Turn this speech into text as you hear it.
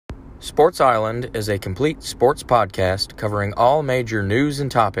Sports Island is a complete sports podcast covering all major news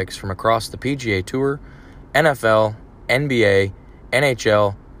and topics from across the PGA Tour, NFL, NBA,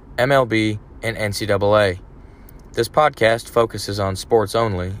 NHL, MLB, and NCAA. This podcast focuses on sports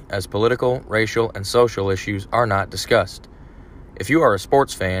only, as political, racial, and social issues are not discussed. If you are a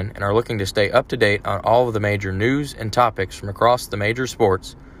sports fan and are looking to stay up to date on all of the major news and topics from across the major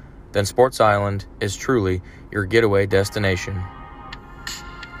sports, then Sports Island is truly your getaway destination.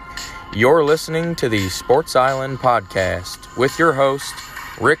 You're listening to the Sports Island Podcast with your host,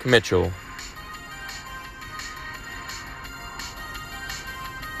 Rick Mitchell.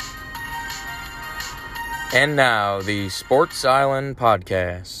 And now, the Sports Island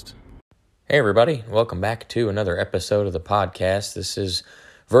Podcast. Hey everybody, welcome back to another episode of the podcast. This is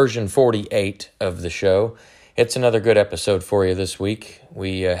version 48 of the show. It's another good episode for you this week.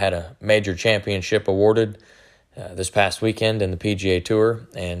 We had a major championship awarded this past weekend in the PGA Tour,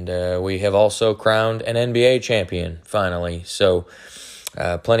 and we have also crowned an NBA champion, finally. So,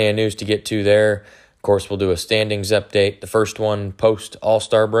 plenty of news to get to there. Of course, we'll do a standings update, the first one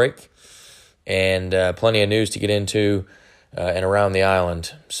post-All-Star break, and plenty of news to get into and around the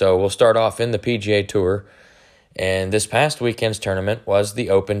island. So, we'll start off in the PGA Tour, and this past weekend's tournament was the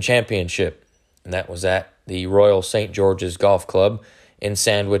Open Championship, and that was at the Royal St. George's Golf Club in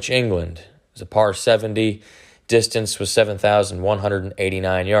Sandwich, England. It was a par 70. Distance was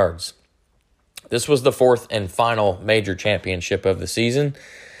 7,189 yards. This was the fourth and final major championship of the season,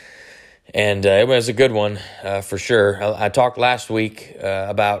 and it was a good one for sure. I talked last week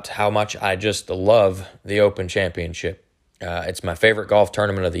about how much I just love the Open Championship. It's my favorite golf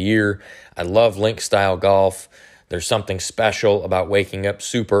tournament of the year. I love link-style golf. There's something special about waking up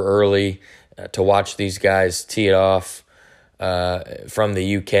super early to watch these guys tee it off. From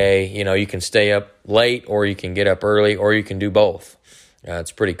the UK, you can stay up late, or you can get up early, or you can do both.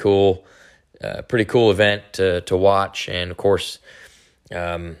 It's pretty cool event to watch. And of course,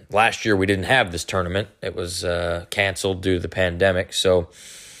 last year we didn't have this tournament. It was canceled due to the pandemic. So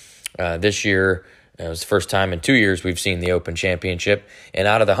this year, it was the first time in 2 years we've seen the Open Championship. And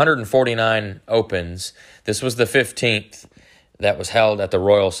out of the 149 Opens, this was the 15th that was held at the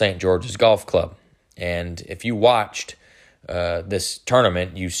Royal St. George's Golf Club. And if you watched this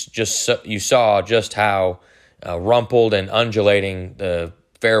tournament, you saw just how rumpled and undulating the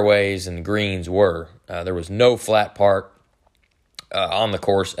fairways and greens were. There was no flat part on the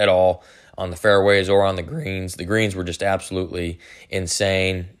course at all, on the fairways or on the greens. The greens were just absolutely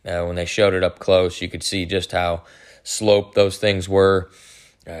insane. When they showed it up close, you could see just how sloped those things were,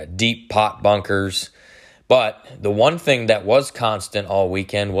 deep pot bunkers. But the one thing that was constant all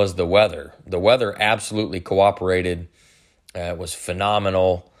weekend was the weather. The weather absolutely cooperated. It was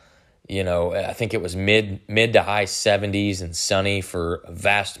phenomenal. I think it was mid to high 70s and sunny for a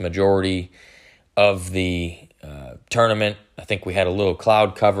vast majority of the tournament. I think we had a little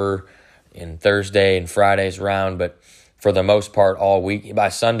cloud cover in Thursday and Friday's round, but for the most part all week, by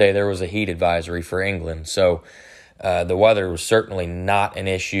Sunday there was a heat advisory for England. So the weather was certainly not an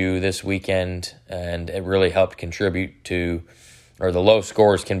issue this weekend, and it really helped contribute to, or the low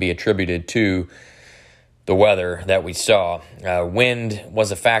scores can be attributed to, the weather that we saw. Wind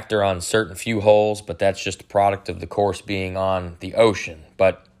was a factor on certain few holes, but that's just a product of the course being on the ocean.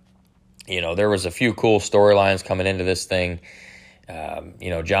 But, there was a few cool storylines coming into this thing. Jon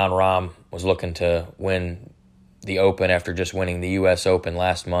Rahm was looking to win the Open after just winning the U.S. Open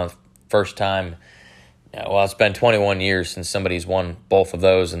last month. First time, it's been 21 years since somebody's won both of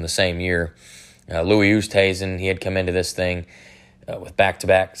those in the same year. Louis Oosthuizen, he had come into this thing with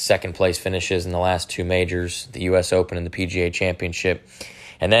back-to-back second-place finishes in the last two majors, the U.S. Open and the PGA Championship.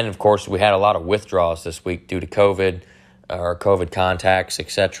 And then, of course, we had a lot of withdrawals this week due to COVID, or COVID contacts,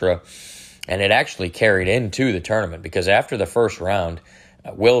 etc. And it actually carried into the tournament, because after the first round,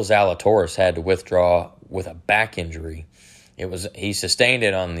 Will Zalatoris had to withdraw with a back injury. He sustained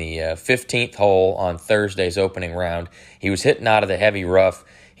it on the 15th hole on Thursday's opening round. He was hitting out of the heavy rough.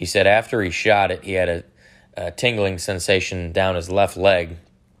 He said after he shot it, he had a tingling sensation down his left leg,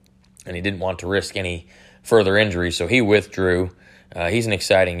 and he didn't want to risk any further injury, so he withdrew. He's an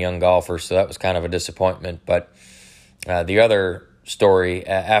exciting young golfer, so that was kind of a disappointment. But the other story,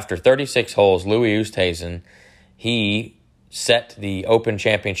 after 36 holes, Louis Oosthuizen, he set the Open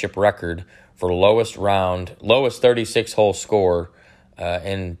Championship record for lowest 36-hole score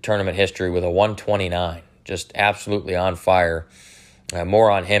in tournament history with a 129. Just absolutely on fire.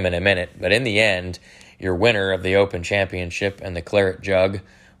 More on him in a minute. But in the end, your winner of the Open Championship and the Claret Jug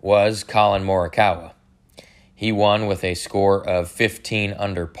was Collin Morikawa. He won with a score of 15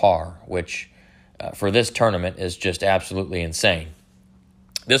 under par, which for this tournament is just absolutely insane.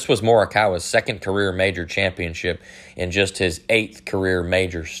 This was Morikawa's second career major championship in just his 8th career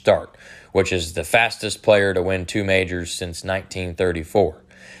major start, which is the fastest player to win 2 majors since 1934.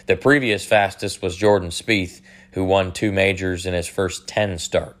 The previous fastest was Jordan Spieth, who won 2 majors in his first 10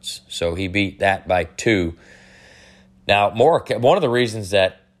 starts. So he beat that by 2. Now, one of the reasons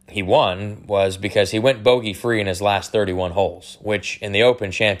that he won was because he went bogey-free in his last 31 holes, which in the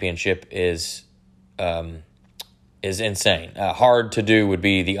Open Championship is insane. Hard to do would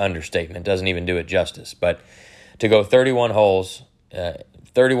be the understatement. Doesn't even do it justice. But to go 31 holes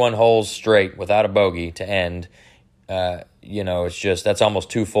straight without a bogey to end, that's almost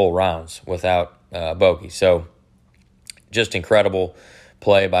 2 full rounds without a bogey. So just incredible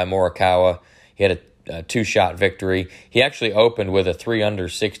play by Morikawa. He had a 2-shot victory. He actually opened with a 3-under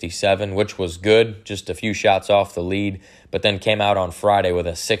 67, which was good, just a few shots off the lead, but then came out on Friday with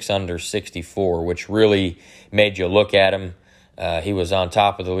a 6-under 64, which really made you look at him. He was on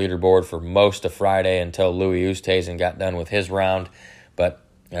top of the leaderboard for most of Friday until Louis Oosthuizen got done with his round, but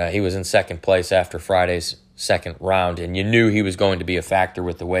he was in second place after Friday's second round, and you knew he was going to be a factor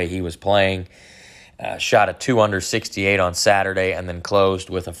with the way he was playing. Shot a 2-under 68 on Saturday and then closed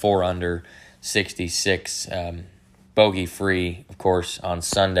with a 4-under 66, bogey-free, of course, on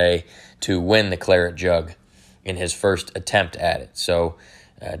Sunday to win the Claret Jug in his first attempt at it. So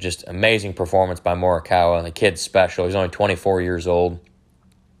just amazing performance by Morikawa. The kid's special. He's only 24 years old.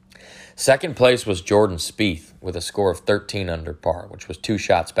 Second place was Jordan Spieth with a score of 13 under par, which was 2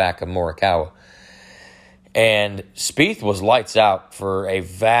 shots back of Morikawa. And Spieth was lights out for a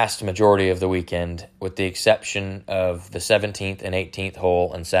vast majority of the weekend, with the exception of the 17th and 18th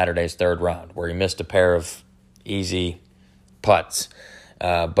hole in Saturday's third round, where he missed a pair of easy putts.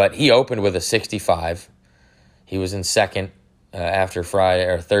 But he opened with a 65. He was in second after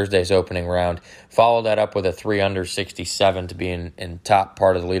Thursday's opening round. Followed that up with a 3-under 67 to be in top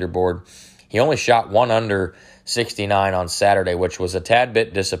part of the leaderboard. He only shot 1-under 69 on Saturday, which was a tad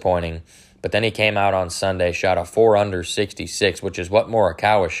bit disappointing. But then he came out on Sunday, shot a 4-under 66, which is what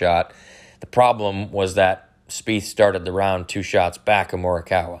Morikawa shot. The problem was that Spieth started the round 2 shots back of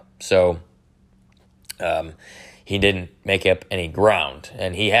Morikawa. So he didn't make up any ground.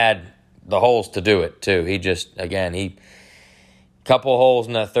 And he had the holes to do it, too. Couple holes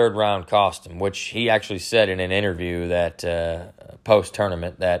in that third round cost him, which he actually said in an interview that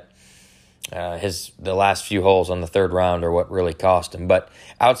post-tournament that the last few holes on the third round are what really cost him. But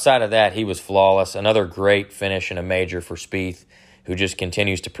outside of that, he was flawless. Another great finish in a major for Spieth, who just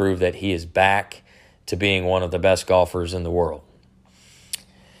continues to prove that he is back to being one of the best golfers in the world.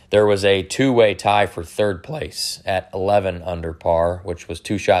 There was a 2-way tie for third place at 11 under par, which was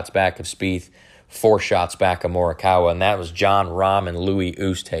 2 shots back of Spieth, 4 shots back of Morikawa, and that was Jon Rahm and Louis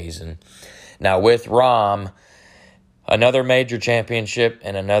Oosthuizen. Now with Rahm, another major championship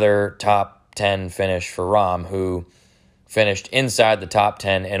and another top 10 finish for Rahm, who finished inside the top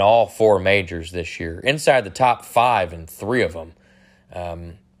 10 in all 4 majors this year, inside the top 5 in 3 of them,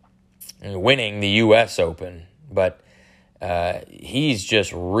 winning the U.S. Open. But he's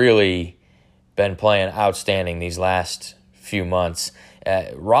just really been playing outstanding these last few months.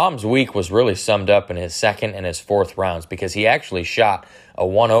 Rahm's week was really summed up in his second and his fourth rounds, because he actually shot a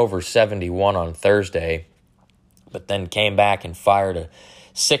 1-over 71 on Thursday, but then came back and fired a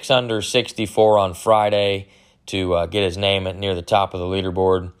 6-under 64 on Friday to get his name near the top of the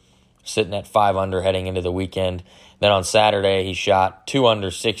leaderboard, sitting at 5-under heading into the weekend. Then on Saturday, he shot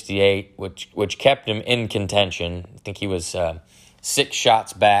 2-under 68, which kept him in contention. I think he was 6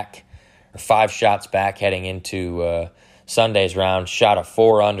 shots back, or 5 shots back heading into Sunday's round. Shot a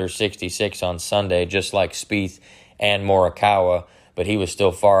 4-under 66 on Sunday, just like Spieth and Morikawa, but he was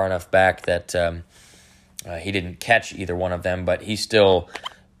still far enough back that he didn't catch either one of them, but he still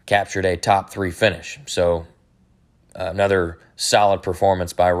captured a top 3 finish. So another solid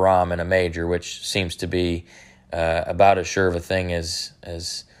performance by Rahm in a major, which seems to be about as sure of a thing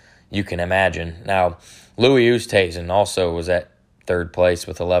as you can imagine. Now, Louis Oosthuizen also was at third place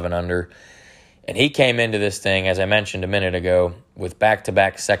with 11 under, and he came into this thing, as I mentioned a minute ago, with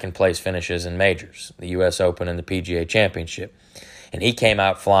back-to-back second-place finishes in majors, the U.S. Open and the PGA Championship. And he came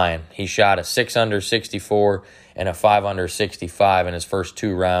out flying. He shot a 6-under 64 and a 5-under 65 in his first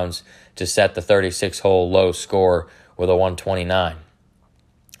 2 rounds to set the 36-hole low score with a 129.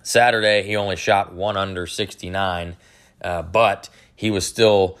 Saturday, he only shot 1-under 69, but he was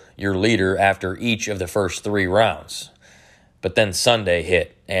still your leader after each of the first 3 rounds. But then Sunday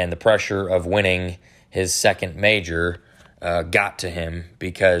hit, and the pressure of winning his second major got to him,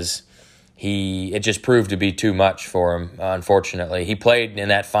 because it just proved to be too much for him, unfortunately. He played in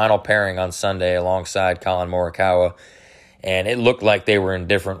that final pairing on Sunday alongside Collin Morikawa, and it looked like they were in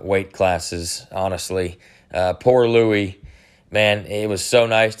different weight classes, honestly. Poor Louis, man, it was so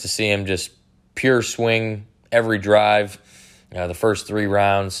nice to see him just pure swing every drive, the first 3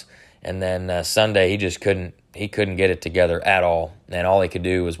 rounds, and then Sunday he just couldn't get it together at all, and all he could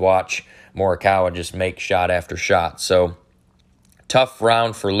do was watch Morikawa just make shot after shot. So tough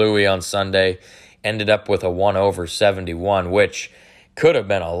round for Louis on Sunday. Ended up with a 1/71, which could have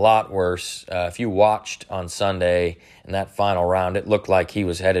been a lot worse. If you watched on Sunday in that final round, it looked like he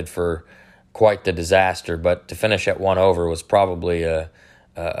was headed for quite the disaster. But to finish at 1 over was probably a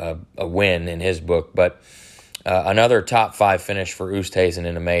win in his book. But another top 5 finish for Oosthuizen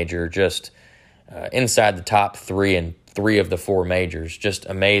in a major, just inside the top 3 in 3 of the 4 majors. Just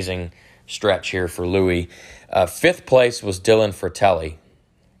amazing stretch here for Louis. 5th place was Dylan Fratelli,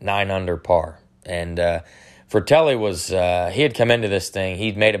 9 under par. And Fratelli was, he had come into this thing,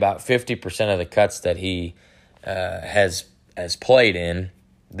 he'd made about 50% of the cuts that he has played in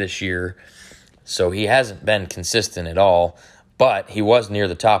this year. So he hasn't been consistent at all, but he was near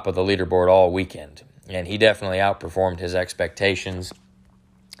the top of the leaderboard all weekend. And he definitely outperformed his expectations.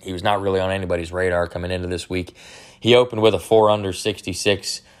 He was not really on anybody's radar coming into this week. He opened with a 4 under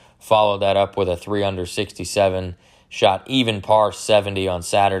 66, followed that up with a 3 under 67, shot even par 70 on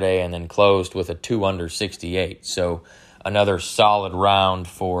Saturday, and then closed with a 2 under 68. So another solid round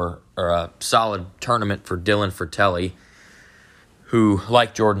or a solid tournament for Dylan Fratelli, who,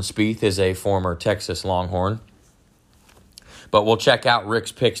 like Jordan Spieth, is a former Texas Longhorn. But we'll check out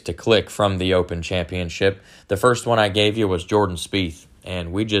Rick's picks to click from the Open Championship. The first one I gave you was Jordan Spieth,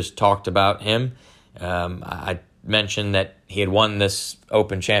 and we just talked about him. I mentioned that he had won this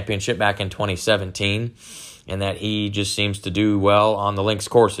Open Championship back in 2017, and that he just seems to do well on the links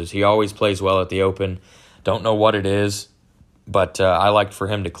courses. He always plays well at the Open. Don't know what it is, but I liked for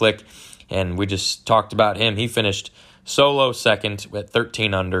him to click, and we just talked about him. He finished solo second at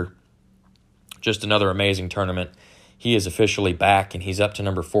 13 under. Just another amazing tournament. He is officially back, and he's up to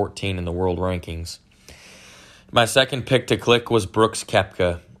number 14 in the world rankings. My second pick to click was Brooks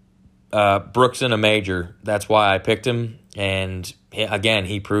Koepka. Brooks in a major. That's why I picked him. And again,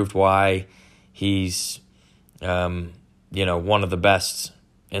 he proved why he's, one of the best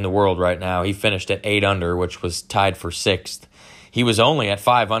in the world right now. He finished at 8 under, which was tied for 6th. He was only at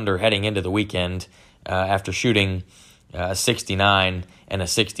 5 under heading into the weekend after shooting a 69 and a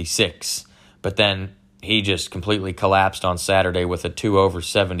 66. But then he just completely collapsed on Saturday with a 2 over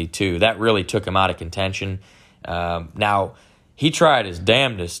 72. That really took him out of contention. Now, he tried his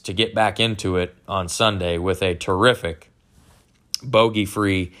damnedest to get back into it on Sunday with a terrific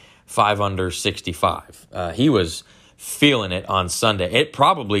bogey-free 5 under 65. He was feeling it on Sunday. It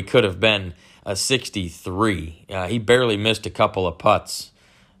probably could have been a 63. He barely missed a couple of putts,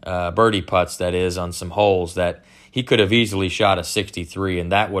 birdie putts, that is, on some holes that he could have easily shot a 63,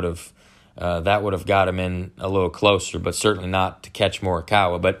 and that would have got him in a little closer, but certainly not to catch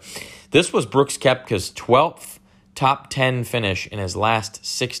Morikawa. But this was Brooks Koepka's 12th top 10 finish in his last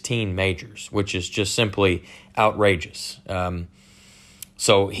 16 majors, which is just simply outrageous.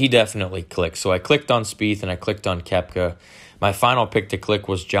 So he definitely clicked. So I clicked on Spieth and I clicked on Koepka. My final pick to click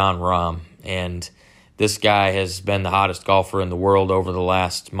was Jon Rahm, and this guy has been the hottest golfer in the world over the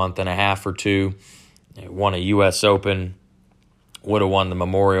last month and a half or two. He won a U.S. Open, would have won the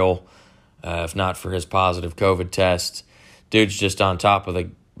Memorial if not for his positive COVID test. Dude's just on top of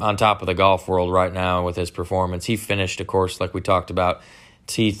the golf world right now with his performance. He finished, of course, like we talked about,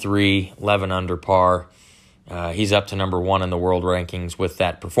 T3, 11 under par. He's up to number 1 in the world rankings with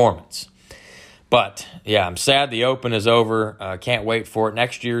that performance. But, yeah, I'm sad the Open is over. Can't wait for it.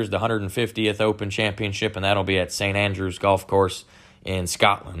 Next year is the 150th Open Championship, and that'll be at St. Andrews Golf Course in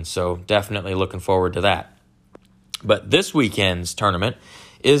Scotland. So definitely looking forward to that. But this weekend's tournament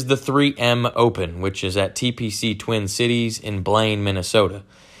is the 3M Open, which is at TPC Twin Cities in Blaine, Minnesota.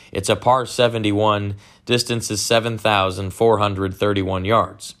 It's a par 71, distance is 7,431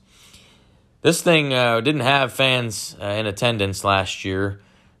 yards. This thing didn't have fans in attendance last year.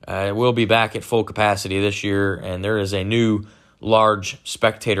 It will be back at full capacity this year, and there is a new large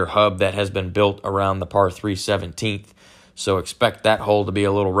spectator hub that has been built around the par 3 17th. So expect that hole to be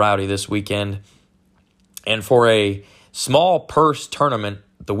a little rowdy this weekend. And for a small purse tournament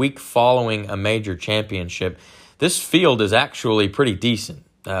the week following a major championship, this field is actually pretty decent.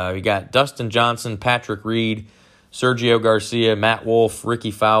 We got Dustin Johnson, Patrick Reed, Sergio Garcia, Matt Wolff,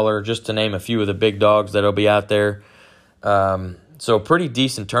 Ricky Fowler, just to name a few of the big dogs that'll be out there. So pretty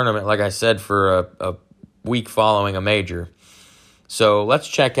decent tournament, like I said, for a week following a major. So let's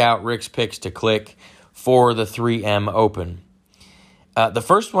check out Rick's picks to click for the 3M Open. The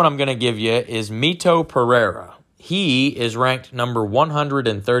first one I'm going to give you is Mito Pereira. he is ranked number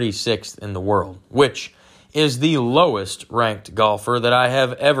 136th in the world, which is the lowest ranked golfer that I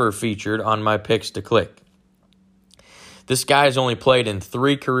have ever featured on my Picks to Click. This guy's only played in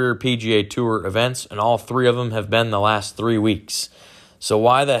 3 career PGA Tour events, and all 3 of them have been the last 3 weeks. So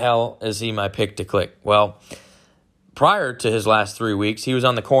why the hell is he my pick to click? Well, prior to his last 3 weeks, he was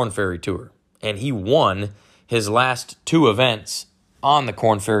on the Korn Ferry Tour, and he won his last 2 events on the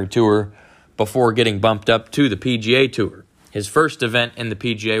Korn Ferry Tour before getting bumped up to the PGA Tour. His first event in the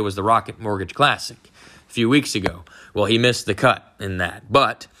PGA was the Rocket Mortgage Classic a few weeks ago. Well, he missed the cut in that,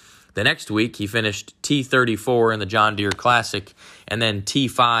 but the next week, he finished T34 in the John Deere Classic and then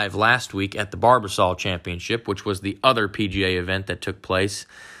T5 last week at the Barbasol Championship, which was the other PGA event that took place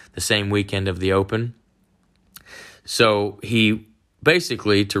the same weekend of the Open. So he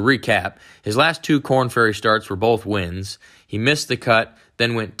basically, to recap, his last 2 Korn Ferry starts were both wins. He missed the cut,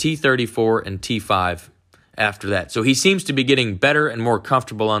 then went T34 and T5 after that. So he seems to be getting better and more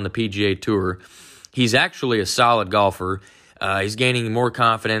comfortable on the PGA Tour. He's actually a solid golfer. He's gaining more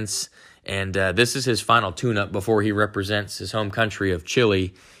confidence, and this is his final tune-up before he represents his home country of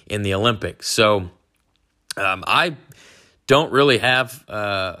Chile in the Olympics. So I don't really have,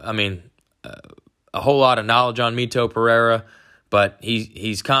 a whole lot of knowledge on Mito Pereira, but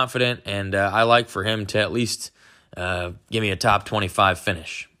he's confident, and I like for him to at least give me a top 25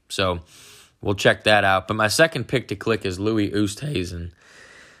 finish. So we'll check that out. But my second pick to click is Louis Oosthuizen.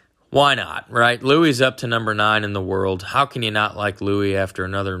 Why not, right? Louis up to number 9 in the world. How can you not like Louis after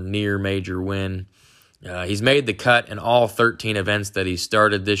another near major win? He's made the cut in all 13 events that he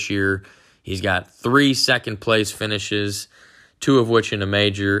started this year. He's got 3 second-place finishes, 2 of which in a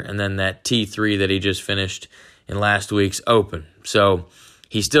major, and then that T3 that he just finished in last week's Open. So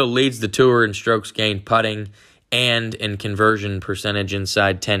he still leads the tour in strokes gained putting and in conversion percentage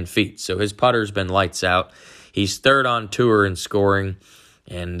inside 10 feet. So his putter's been lights out. He's third on tour in scoring.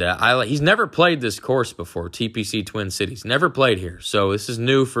 And he's never played this course before, TPC Twin Cities. Never played here. So this is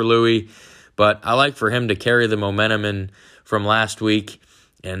new for Louis. But I like for him to carry the momentum in from last week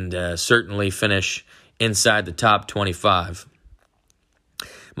and certainly finish inside the top 25.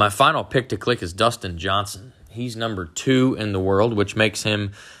 My final pick to click is Dustin Johnson. He's number 2 in the world, which makes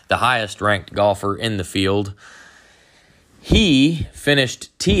him the highest-ranked golfer in the field. He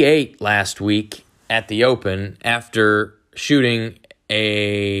finished T8 last week at the Open after shooting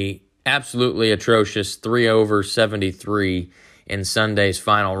a absolutely atrocious 3 over 73 in Sunday's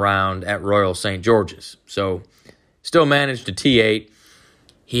final round at Royal St. George's. So still managed to T8.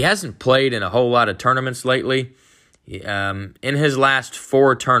 He hasn't played in a whole lot of tournaments lately. In his last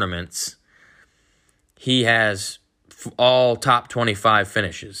 4 tournaments, he has all top 25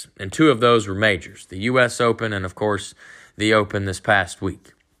 finishes, and 2 of those were majors, the U.S. Open and, of course, the Open this past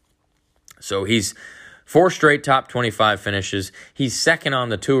week. So he's 4 straight top 25 finishes. He's second on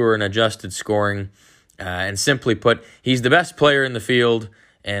the tour in adjusted scoring. And simply put, he's the best player in the field,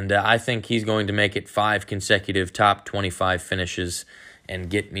 and I think he's going to make it 5 consecutive top 25 finishes and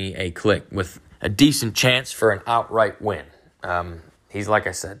get me a click with a decent chance for an outright win. He's, like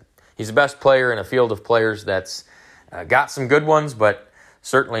I said, he's the best player in a field of players that's got some good ones, but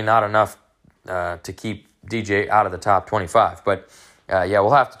certainly not enough to keep DJ out of the top 25. But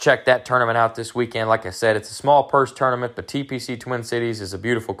we'll have to check that tournament out this weekend. Like I said, it's a small purse tournament, but TPC Twin Cities is a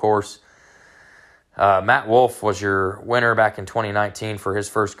beautiful course. Matt Wolff was your winner back in 2019 for his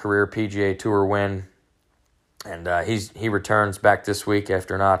first career PGA Tour win, and he returns back this week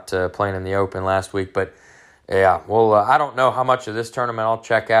after not playing in the Open last week. But yeah, well, I don't know how much of this tournament I'll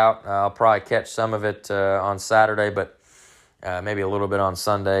check out. I'll probably catch some of it on Saturday, but maybe a little bit on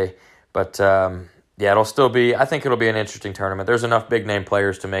Sunday. But it'll still be. I think it'll be an interesting tournament. There's enough big name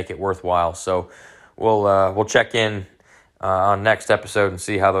players to make it worthwhile. So we'll check in on next episode and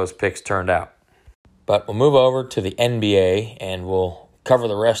see how those picks turned out. But we'll move over to the NBA, and we'll cover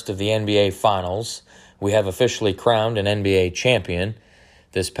the rest of the NBA Finals. We have officially crowned an NBA champion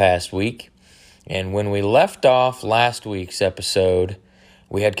this past week. And when we left off last week's episode,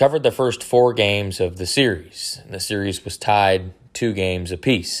 we had covered the first 4 games of the series. The series was tied 2 games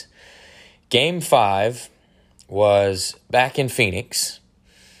apiece. Game 5 was back in Phoenix,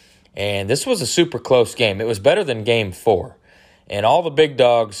 and this was a super close game. It was better than Game 4. And all the big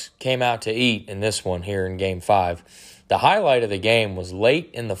dogs came out to eat in this one here in Game 5. The highlight of the game was late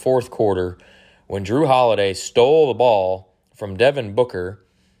in the 4th quarter when Jrue Holiday stole the ball from Devin Booker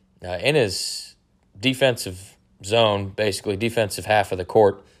in his defensive zone, basically defensive half of the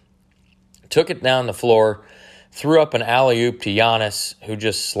court, took it down the floor, threw up an alley-oop to Giannis, who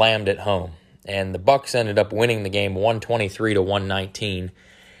just slammed it home. And the Bucks ended up winning the game 123-119.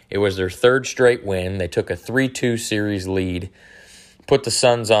 It was their third straight win. They took a 3-2 series lead, put the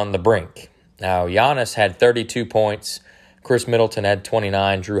Suns on the brink. Now, Giannis had 32 points. Chris Middleton had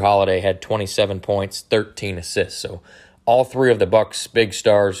 29. Jrue Holiday had 27 points, 13 assists. So all three of the Bucks' big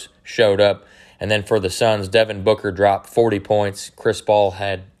stars showed up. And then for the Suns, Devin Booker dropped 40 points. Chris Paul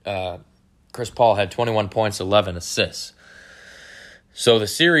had 21 points, 11 assists. So the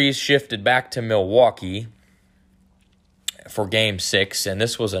series shifted back to Milwaukee for Game 6, and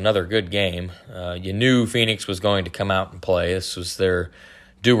this was another good game. You knew Phoenix was going to come out and play. This was their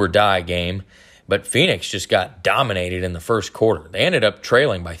do-or-die game. But Phoenix just got dominated in the first quarter. They ended up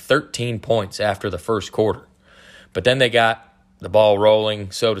trailing by 13 points after the first quarter. But then they got the ball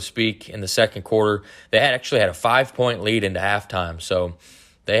rolling, so to speak, in the second quarter. They actually had a 5-point lead into halftime, so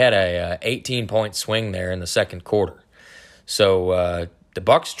they had a 18-point swing there in the second quarter. So the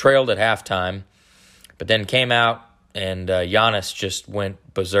Bucks trailed at halftime, but then came out and Giannis just went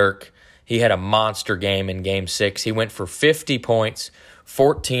berserk. He had a monster game in Game 6. He went for 50 points,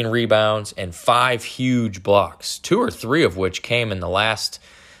 14 rebounds, and 5 huge blocks, 2 or 3 of which came in the last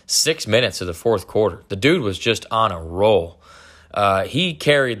 6 minutes of the fourth quarter. The dude was just on a roll. He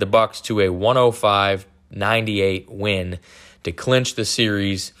carried the Bucks to a 105-98 win to clinch the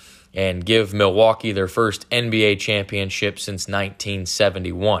series and give Milwaukee their first NBA championship since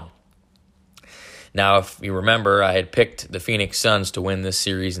 1971. Now, if you remember, I had picked the Phoenix Suns to win this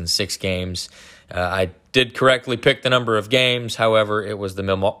series in 6 games. I did correctly pick the number of games. However, it was the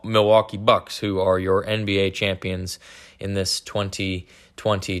Milwaukee Bucks who are your NBA champions in this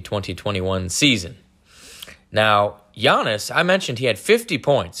 2020-2021 season. Now, Giannis, I mentioned he had 50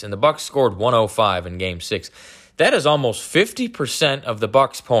 points, and the Bucks scored 105 in Game 6. That is almost 50% of the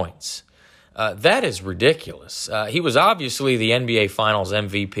Bucks' points. That is ridiculous. He was obviously the NBA Finals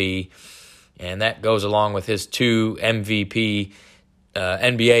MVP, and that goes along with his 2 NBA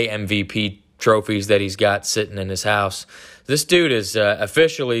MVP trophies that he's got sitting in his house. This dude has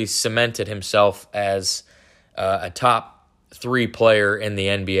officially cemented himself as a top 3 player in the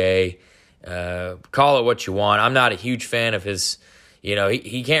NBA. Call it what you want. I'm not a huge fan of his,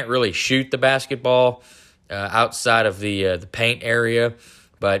 he can't really shoot the basketball outside of the paint area,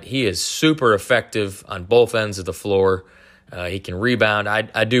 but he is super effective on both ends of the floor. He can rebound.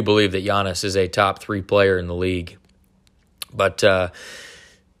 I do believe that Giannis is a top 3 player in the league. But a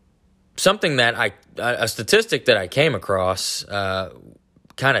statistic that I came across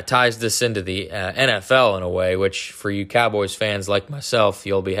kind of ties this into the NFL in a way, which for you Cowboys fans like myself,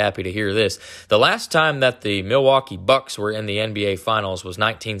 you'll be happy to hear this. The last time that the Milwaukee Bucks were in the NBA Finals was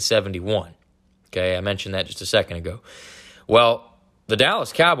 1971. Okay, I mentioned that just a second ago. Well, the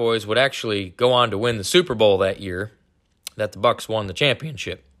Dallas Cowboys would actually go on to win the Super Bowl that year that the Bucks won the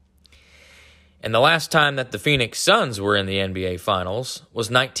championship. And the last time that the Phoenix Suns were in the NBA Finals was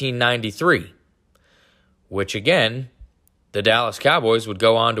 1993, which again, the Dallas Cowboys would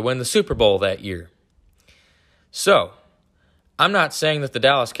go on to win the Super Bowl that year. So, I'm not saying that the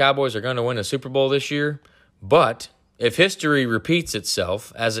Dallas Cowboys are going to win a Super Bowl this year, but if history repeats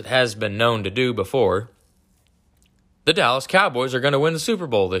itself, as it has been known to do before, the Dallas Cowboys are going to win the Super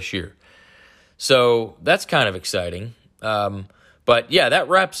Bowl this year. So, that's kind of exciting. But yeah, that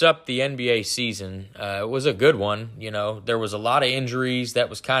wraps up the NBA season. It was a good one. There was a lot of injuries. That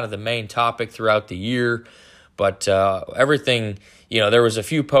was kind of the main topic throughout the year. But everything, there was a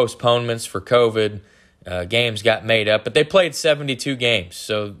few postponements for COVID. Games got made up, but they played 72 games.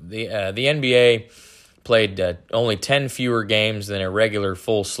 So the NBA played only 10 fewer games than a regular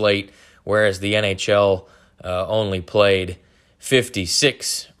full slate, whereas the NHL only played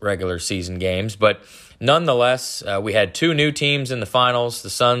 56 regular season games. But nonetheless, we had 2 new teams in the finals,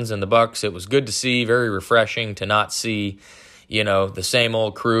 the Suns and the Bucks. It was good to see, very refreshing to not see, the same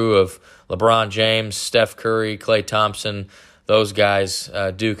old crew of LeBron James, Steph Curry, Klay Thompson, those guys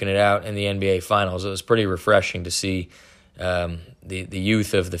duking it out in the NBA Finals. It was pretty refreshing to see the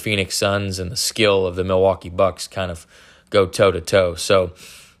youth of the Phoenix Suns and the skill of the Milwaukee Bucks kind of go toe-to-toe. So,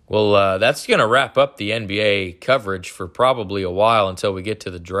 that's going to wrap up the NBA coverage for probably a while until we get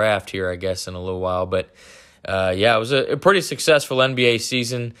to the draft here, I guess, in a little while. But, it was a pretty successful NBA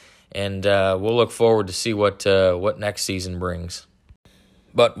season, and we'll look forward to see what next season brings.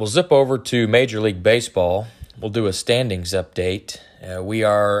 But we'll zip over to Major League Baseball. We'll do a standings update. We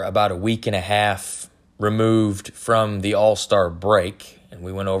are about a week and a half removed from the All-Star break, and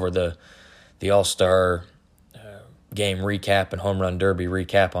we went over the All-Star game recap and home run derby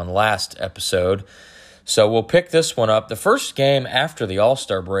recap on last episode. So we'll pick this one up. The first game after the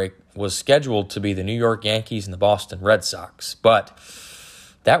All-Star break was scheduled to be the New York Yankees and the Boston Red Sox, but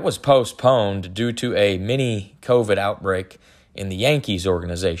that was postponed due to a mini COVID outbreak in the Yankees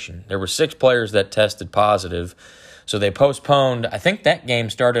organization. There were 6 players that tested positive, so they postponed. I think that game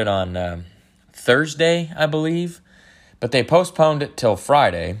started on Thursday, I believe, but they postponed it till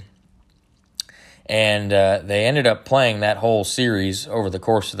Friday, and they ended up playing that whole series over the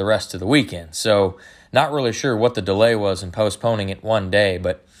course of the rest of the weekend. So not really sure what the delay was in postponing it one day,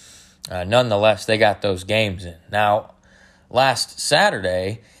 but nonetheless, they got those games in. Now, last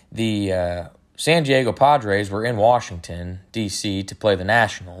Saturday, the San Diego Padres were in Washington, D.C. to play the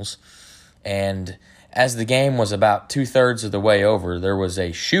Nationals, and as the game was about 2/3 of the way over, there was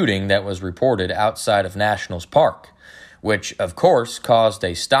a shooting that was reported outside of Nationals Park, which, of course, caused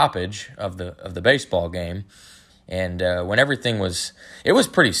a stoppage of the baseball game. And when everything was, it was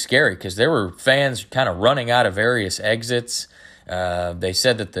pretty scary because there were fans kind of running out of various exits. They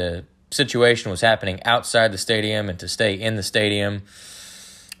said that the situation was happening outside the stadium and to stay in the stadium.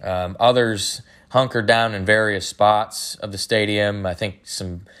 Others hunkered down in various spots of the stadium. I think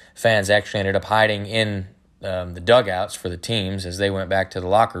some fans actually ended up hiding in the dugouts for the teams as they went back to the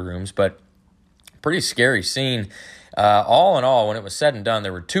locker rooms. But pretty scary scene. All in all, when it was said and done,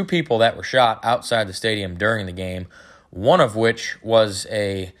 there were 2 people that were shot outside the stadium during the game, one of which was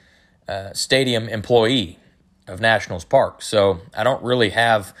a stadium employee of Nationals Park. So I don't really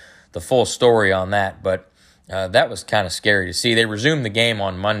have the full story on that, but that was kind of scary to see. They resumed the game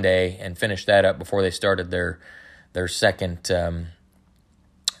on Monday and finished that up before they started their second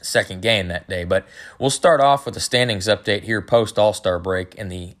game that day. But we'll start off with the standings update here post All-Star break in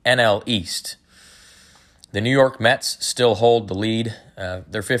the NL East. The New York Mets still hold the lead.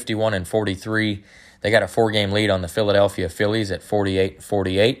 They're 51-43. They got a 4-game lead on the Philadelphia Phillies at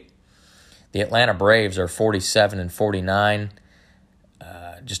 48-48. The Atlanta Braves are 47-49.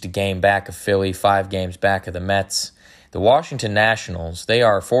 Just a game back of Philly, 5 games back of the Mets. The Washington Nationals, they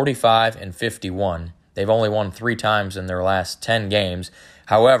are 45-51. They've only won 3 times in their last 10 games.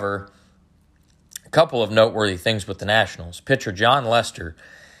 However, a couple of noteworthy things with the Nationals. Pitcher Jon Lester,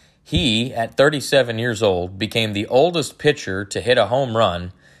 he, at 37 years old, became the oldest pitcher to hit a home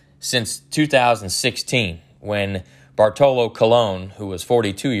run since 2016, when Bartolo Colon, who was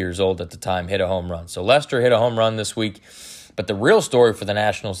 42 years old at the time, hit a home run. So Lester hit a home run this week. But the real story for the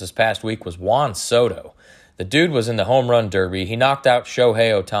Nationals this past week was Juan Soto. The dude was in the home run derby. He knocked out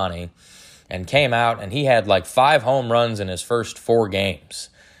Shohei Ohtani and came out, and he had like 5 home runs in his first 4 games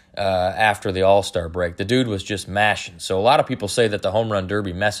after the All-Star break. The dude was just mashing. So a lot of people say that the home run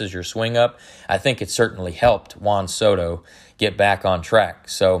derby messes your swing up. I think it certainly helped Juan Soto get back on track.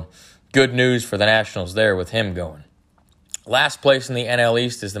 So good news for the Nationals there with him going. Last place in the NL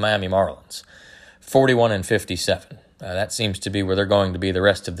East is the Miami Marlins, 41-57. That seems to be where they're going to be the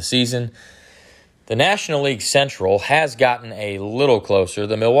rest of the season. The National League Central has gotten a little closer.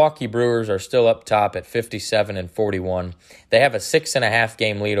 The Milwaukee Brewers are still up top at 57-41. They have a 6.5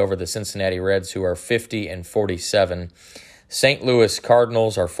 game lead over the Cincinnati Reds, who are 50-47. St. Louis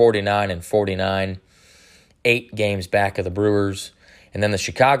Cardinals are 49-49, 8 games back of the Brewers. And then the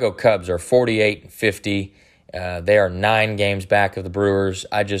Chicago Cubs are 48-50. They are 9 games back of the Brewers.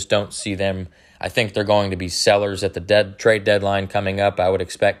 I just don't see them. I think they're going to be sellers at the trade deadline coming up. I would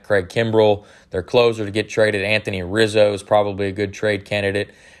expect Craig Kimbrell, their closer, to get traded. Anthony Rizzo is probably a good trade candidate.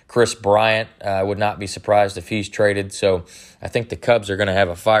 Chris Bryant, I would not be surprised if he's traded. So I think the Cubs are going to have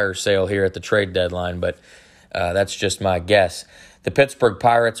a fire sale here at the trade deadline, but that's just my guess. The Pittsburgh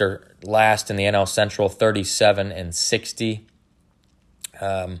Pirates are last in the NL Central, 37-60.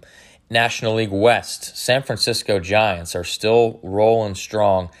 National League West, San Francisco Giants are still rolling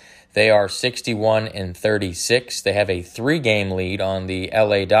strong. They are 61-36. They have a 3-game lead on the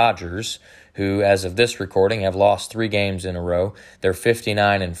LA Dodgers, who, as of this recording, have lost 3 games in a row. They're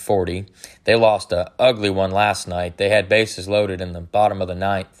 59-40. They lost an ugly one last night. They had bases loaded in the bottom of the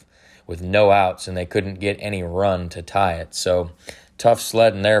 9th with no outs, and they couldn't get any run to tie it. So tough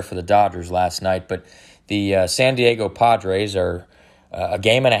sledding there for the Dodgers last night. But the San Diego Padres are a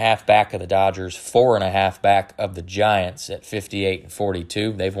game and a half back of the Dodgers, 4.5 back of the Giants at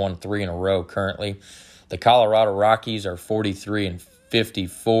 58-42. They've won 3 in a row currently. The Colorado Rockies are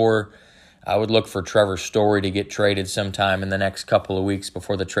 43-54. I would look for Trevor Story to get traded sometime in the next couple of weeks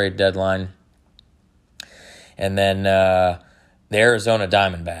before the trade deadline. And then the Arizona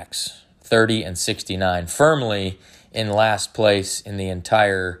Diamondbacks, 30-69, firmly in last place in the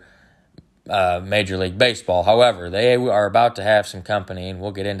entire Major League Baseball. However, they are about to have some company, and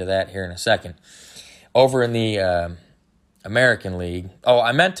we'll get into that here in a second. Over in the American League,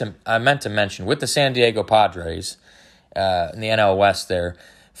 I meant to mention with the San Diego Padres in the NL West there,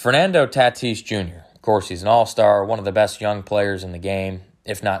 Fernando Tatis Jr. Of course, he's an all-star, one of the best young players in the game,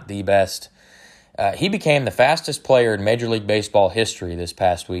 if not the best. He became the fastest player in Major League Baseball history this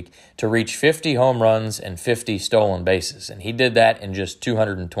past week to reach 50 home runs and 50 stolen bases, and he did that in just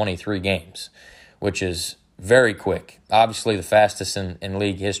 223 games, which is very quick. Obviously the fastest in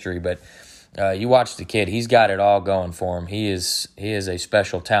league history, but you watch the kid. He's got it all going for him. He is a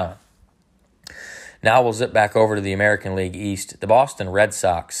special talent. Now we'll zip back over to the American League East. The Boston Red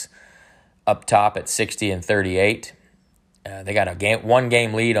Sox up top at 60-38. They got a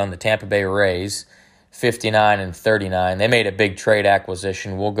one-game lead on the Tampa Bay Rays, 59-39. They made a big trade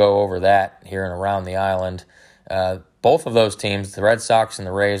acquisition. We'll go over that here and around the island. Both of those teams, the Red Sox and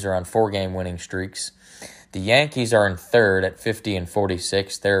the Rays, are on 4-game winning streaks. The Yankees are in third at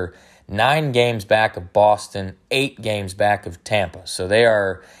 50-46. They're 9 games back of Boston, 8 games back of Tampa. So they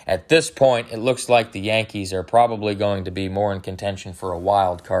are, at this point, it looks like the Yankees are probably going to be more in contention for a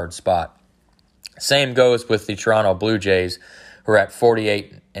wild card spot. Same goes with the Toronto Blue Jays, who are at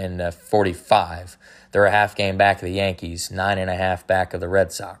 48-45. They're a half game back of the Yankees, 9.5 back of the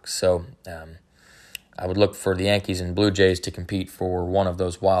Red Sox. So I would look for the Yankees and Blue Jays to compete for one of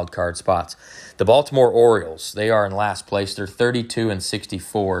those wild card spots. The Baltimore Orioles, they are in last place. They're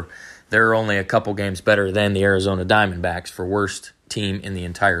 32-64. They're only a couple games better than the Arizona Diamondbacks for worst team in the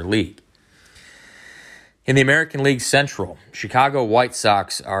entire league. In the American League Central, Chicago White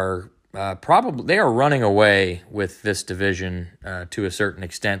Sox are they are running away with this division to a certain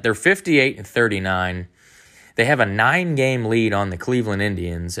extent. They're 58-39. They have a 9-game lead on the Cleveland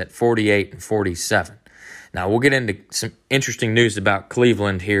Indians at 48-47. Now, we'll get into some interesting news about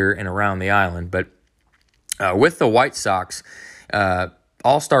Cleveland here and around the island, but with the White Sox,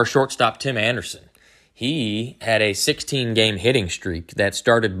 all-star shortstop Tim Anderson, he had a 16-game hitting streak that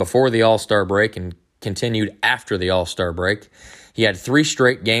started before the All-Star break and continued after the All-Star break. He had 3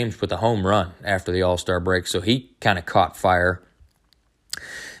 straight games with a home run after the All-Star break, so he kind of caught fire.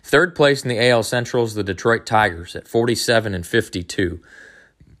 Third place in the AL Central is the Detroit Tigers at 47-52.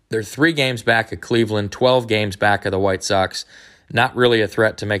 They're 3 games back of Cleveland, 12 games back of the White Sox. Not really a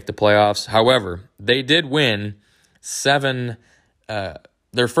threat to make the playoffs. However, they did win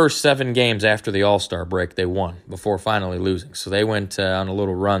their first 7 games after the All-Star break. They won before finally losing, so they went on a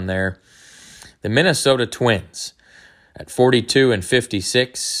little run there. The Minnesota Twins at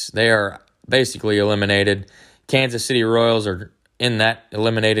 42-56, they are basically eliminated. Kansas City Royals are in that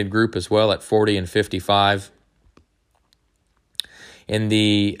eliminated group as well at 40-55. In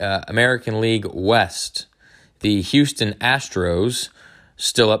the American League West, the Houston Astros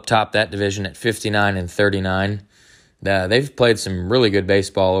still up top that division at 59-39. They've played some really good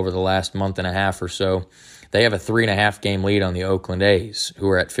baseball over the last month and a half or so. They have a 3.5-game lead on the Oakland A's, who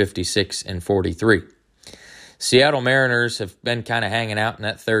are at 56-43. Seattle Mariners have been kind of hanging out in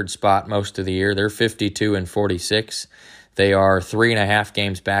that third spot most of the year. They're 52-46. They are 3.5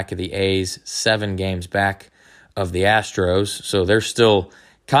 games back of the A's, 7 games back of the Astros, so they're still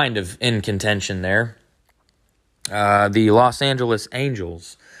kind of in contention there. The Los Angeles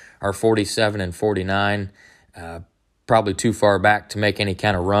Angels are 47-49. Probably too far back to make any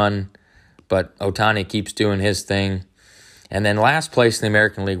kind of run, but Ohtani keeps doing his thing. And then last place in the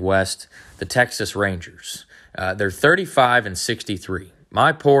American League West, the Texas Rangers. They're 35-63.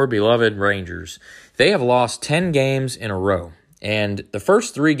 My poor beloved Rangers. They have lost 10 games in a row. And the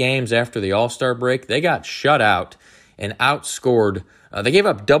first 3 games after the All-Star break, they got shut out and outscored. They gave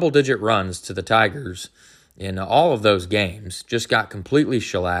up double-digit runs to the Tigers in all of those games. Just got completely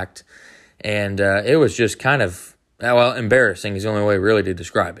shellacked. And it was just kind of, embarrassing is the only way really to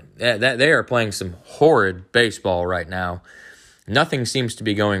describe it. They are playing some horrid baseball right now. Nothing seems to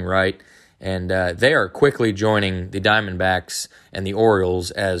be going right. And they are quickly joining the Diamondbacks and the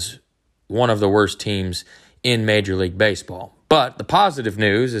Orioles as one of the worst teams in Major League Baseball. But the positive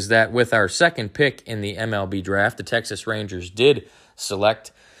news is that with our second pick in the MLB draft, the Texas Rangers did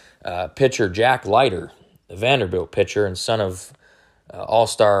select pitcher Jack Leiter, the Vanderbilt pitcher and son of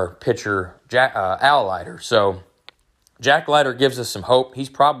all-star pitcher Al Leiter. So Jack Leiter gives us some hope. He's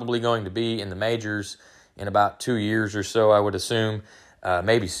probably going to be in the majors in about 2 years or so, I would assume.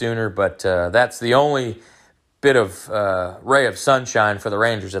 Maybe sooner, but that's the only bit of ray of sunshine for the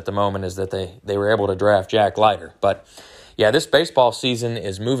Rangers at the moment is that they were able to draft Jack Leiter. But, yeah, this baseball season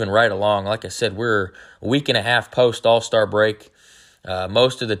is moving right along. Like I said, we're a week and a half post-All-Star break.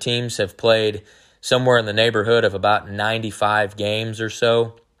 Most of the teams have played somewhere in the neighborhood of about 95 games or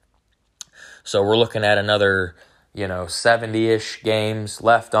so. So we're looking at another, 70-ish games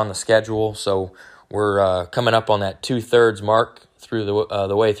left on the schedule. So we're coming up on that 2/3 mark through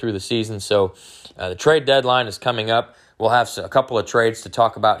the way through the season. So the trade deadline is coming up. We'll have a couple of trades to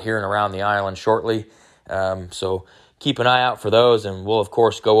talk about here and around the island shortly. So keep an eye out for those, and we'll, of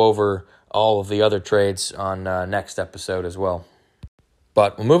course, go over all of the other trades on next episode as well.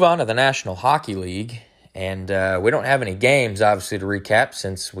 But we'll move on to the National Hockey League, and we don't have any games, obviously, to recap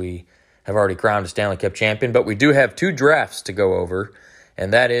since we have already crowned a Stanley Cup champion, but we do have 2 drafts to go over,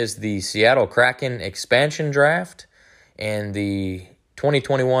 and that is the Seattle Kraken expansion draft and the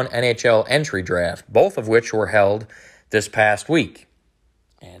 2021 NHL entry draft, both of which were held this past week.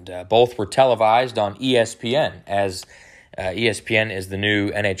 And both were televised on ESPN, as ESPN is the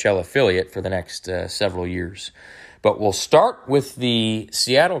new NHL affiliate for the next several years. But we'll start with the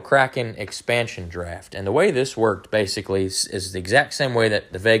Seattle Kraken expansion draft. And the way this worked, basically, is the exact same way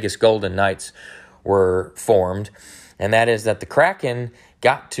that the Vegas Golden Knights were formed. And that is that the Kraken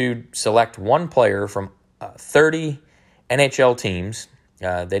got to select one player from 30 NHL teams.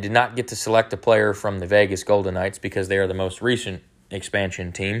 They did not get to select a player from the Vegas Golden Knights because they are the most recent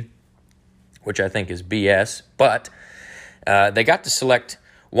expansion team, which I think is BS. But they got to select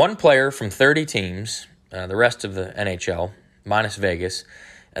one player from 30 teams, the rest of the NHL, minus Vegas,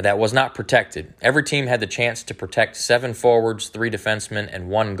 that was not protected. Every team had the chance to protect 7 forwards, 3 defensemen, and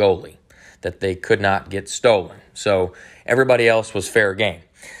 1 goalie that they could not get stolen. So everybody else was fair game.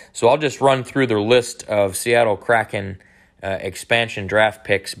 So I'll just run through the list of Seattle Kraken expansion draft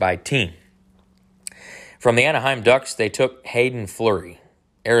picks by team. From the Anaheim Ducks, they took Hayden Fleury.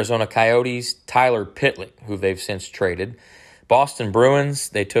 Arizona Coyotes, Tyler Pitlick, who they've since traded. Boston Bruins,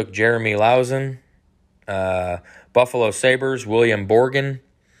 they took Jeremy Lauzon. Buffalo Sabres, William Borgen.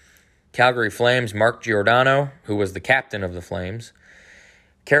 Calgary Flames, Mark Giordano, who was the captain of the Flames.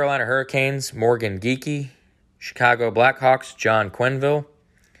 Carolina Hurricanes, Morgan Geekie. Chicago Blackhawks, John Quenneville.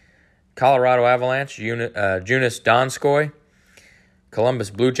 Colorado Avalanche, Joonas Donskoi. Columbus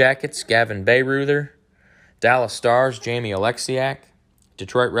Blue Jackets, Gavin Bayreuther. Dallas Stars, Jamie Oleksiak.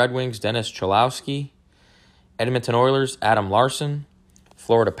 Detroit Red Wings, Dennis Cholowski. Edmonton Oilers, Adam Larson.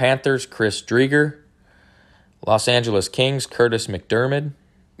 Florida Panthers, Chris Drieger. Los Angeles Kings, Curtis McDermott.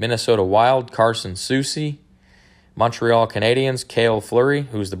 Minnesota Wild, Carson Soucy. Montreal Canadiens, Cale Fleury,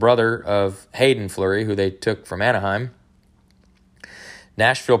 who's the brother of Hayden Fleury, who they took from Anaheim.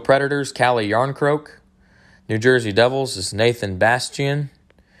 Nashville Predators, Calle Jarnkrok. New Jersey Devils is Nathan Bastian.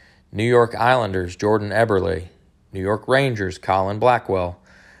 New York Islanders, Jordan Eberle. New York Rangers, Colin Blackwell.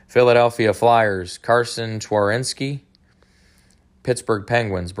 Philadelphia Flyers, Carson Twarynski. Pittsburgh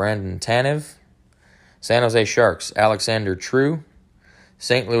Penguins, Brandon Tanev. San Jose Sharks, Alexander True.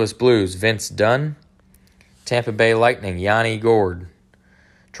 St. Louis Blues, Vince Dunn. Tampa Bay Lightning, Yanni Gourde.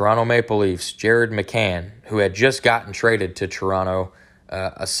 Toronto Maple Leafs, Jared McCann, who had just gotten traded to Toronto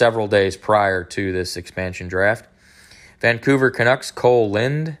several days prior to this expansion draft. Vancouver Canucks, Cole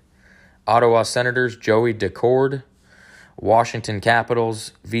Lind. Ottawa Senators, Joey Daccord. Washington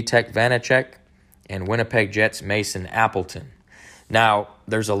Capitals, Vitek Vanacek. And Winnipeg Jets, Mason Appleton. Now,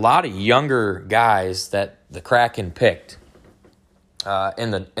 there's a lot of younger guys that the Kraken picked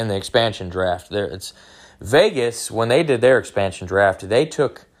in the expansion draft. It's Vegas, when they did their expansion draft, they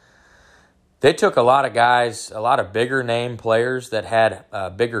took a lot of guys, a lot of bigger name players that had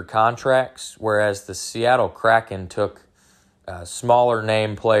bigger contracts, whereas the Seattle Kraken took smaller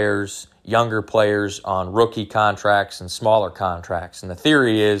name players, younger players on rookie contracts and smaller contracts. And the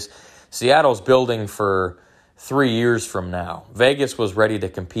theory is Seattle's building for 3 years from now. Vegas was ready to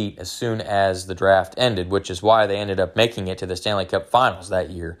compete as soon as the draft ended, which is why they ended up making it to the Stanley Cup Finals that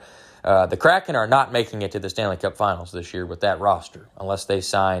year. The Kraken are not making it to the Stanley Cup Finals this year with that roster, unless they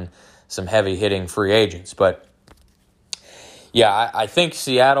sign some heavy-hitting free agents. But, yeah, I think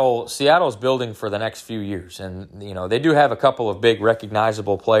Seattle's building for the next few years. And, you know, they do have a couple of big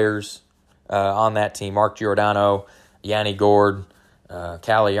recognizable players on that team. Mark Giordano, Yanni Gourde,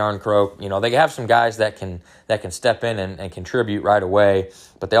 Calle Jarnkrok. You know, they have some guys that can step in and contribute right away,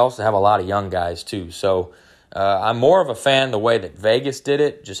 but they also have a lot of young guys too. So I'm more of a fan the way that Vegas did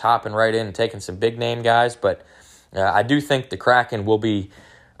it, just hopping right in and taking some big name guys. But I do think the Kraken will be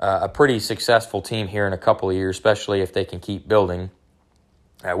a pretty successful team here in a couple of years, especially if they can keep building,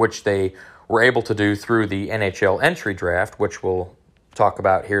 which they were able to do through the NHL entry draft, which we'll talk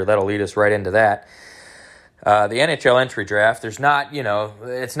about here. That'll lead us right into that. The NHL entry draft, it's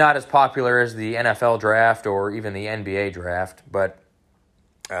not as popular as the NFL draft or even the NBA draft, but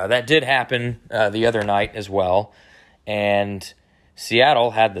that did happen the other night as well. And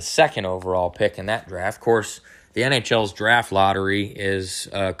Seattle had the second overall pick in that draft. Of course, the NHL's draft lottery is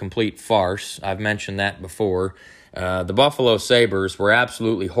a complete farce. I've mentioned that before. The Buffalo Sabres were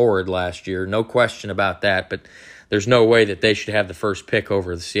absolutely horrid last year, no question about that, but there's no way that they should have the first pick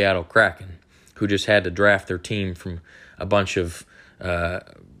over the Seattle Kraken, who just had to draft their team from a bunch of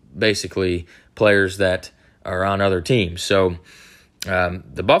basically players that are on other teams. So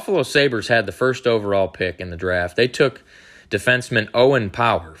The Buffalo Sabres had the first overall pick in the draft. They took defenseman Owen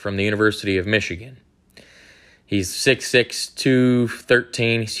Power from the University of Michigan. He's 6'6",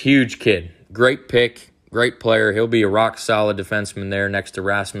 213. He's a huge kid. Great pick, great player. He'll be a rock-solid defenseman there next to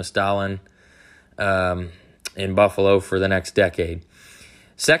Rasmus Dahlin in Buffalo for the next decade.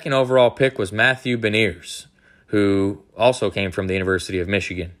 Second overall pick was Matthew Beniers, who also came from the University of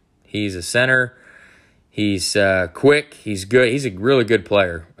Michigan. He's a center. He's quick. He's good. He's a really good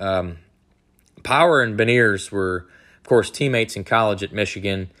player. Power and Beniers were, of course, teammates in college at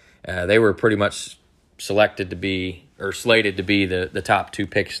Michigan. They were pretty much slated to be the top two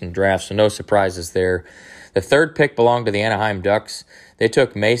picks in the draft, so no surprises there. The third pick belonged to the Anaheim Ducks. They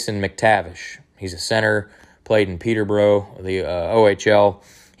took Mason McTavish. He's a center, played in Peterborough, the OHL.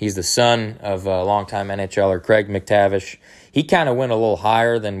 He's the son of longtime NHLer Craig McTavish. He kind of went a little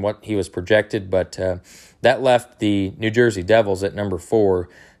higher than what he was projected, but that left the New Jersey Devils at number 4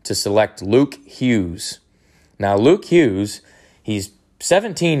 to select Luke Hughes. Now, Luke Hughes, he's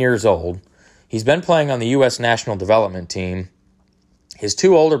 17 years old. He's been playing on the U.S. National Development Team. His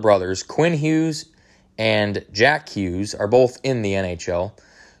two older brothers, Quinn Hughes and Jack Hughes, are both in the NHL.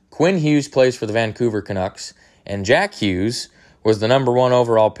 Quinn Hughes plays for the Vancouver Canucks, and Jack Hughes was the number 1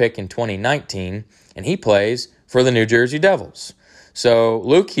 overall pick in 2019, and he plays for the New Jersey Devils. So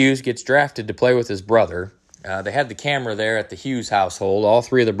Luke Hughes gets drafted to play with his brother. They had the camera there at the Hughes household. All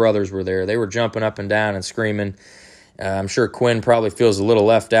 3 of the brothers were there. They were jumping up and down and screaming. I'm sure Quinn probably feels a little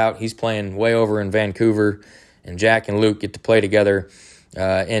left out. He's playing way over in Vancouver, and Jack and Luke get to play together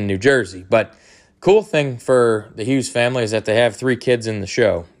in New Jersey. But cool thing for the Hughes family is that they have 3 kids in the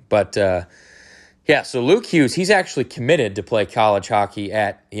show. But, so Luke Hughes, he's actually committed to play college hockey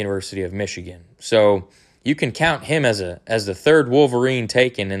at the University of Michigan. So you can count him as the third Wolverine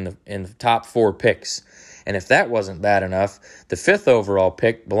taken in the top 4 picks. And if that wasn't bad enough, the 5th overall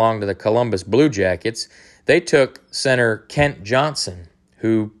pick belonged to the Columbus Blue Jackets. They took center Kent Johnson,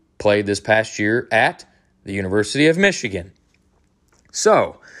 who played this past year at the University of Michigan.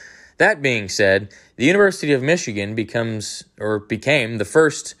 So, that being said, the University of Michigan became the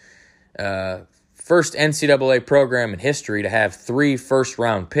first NCAA program in history to have 3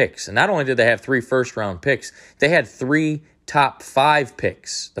 first-round picks. And not only did they have 3 first-round picks, they had 3 top 5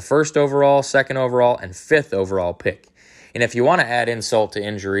 picks, the 1st overall, 2nd overall, and 5th overall pick. And if you want to add insult to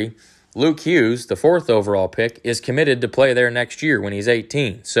injury, Luke Hughes, the 4th overall pick, is committed to play there next year when he's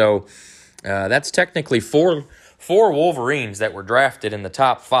 18. So that's technically four Wolverines that were drafted in the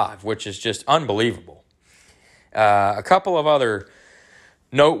top 5, which is just unbelievable. A couple of other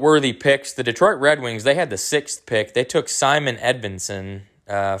noteworthy picks. The Detroit Red Wings, they had the 6th pick. They took Simon Edvinsson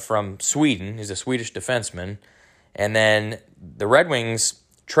from Sweden. He's a Swedish defenseman. And then the Red Wings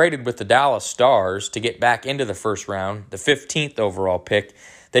traded with the Dallas Stars to get back into the first round, the 15th overall pick.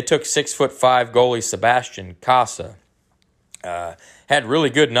 They took 6'5" goalie Sebastian Casa. Had really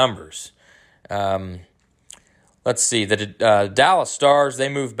good numbers. Let's see. The Dallas Stars, they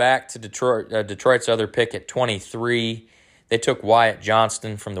moved back to Detroit's other pick at 23. They took Wyatt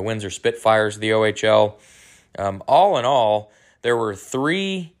Johnston from the Windsor Spitfires of the OHL. All in all, there were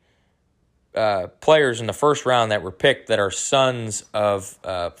 3 players in the first round that were picked that are sons of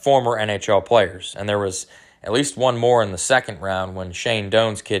former NHL players. And there was at least one more in the second round when Shane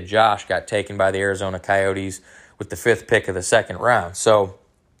Doan's kid Josh got taken by the Arizona Coyotes with the 5th pick of the second round. So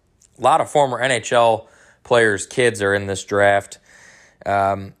a lot of former NHL players' kids are in this draft.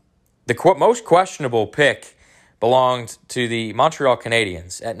 The most questionable pick belonged to the Montreal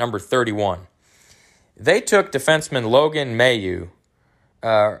Canadiens at number 31. They took defenseman Logan Mailloux,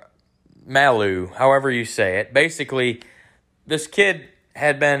 however you say it. Basically, this kid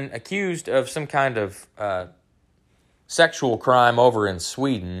had been accused of some kind of sexual crime over in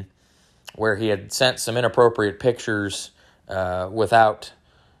Sweden, where he had sent some inappropriate pictures without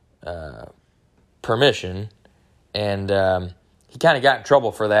permission, and he kind of got in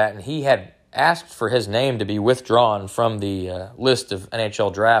trouble for that, and he had asked for his name to be withdrawn from the list of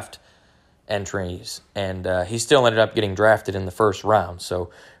NHL draft entries, and he still ended up getting drafted in the first round. So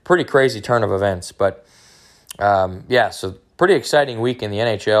pretty crazy turn of events, but so pretty exciting week in the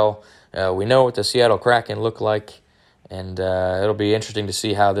NHL. We know what the Seattle Kraken look like, and it'll be interesting to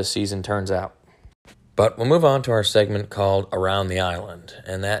see how this season turns out. But we'll move on to our segment called Around the Island,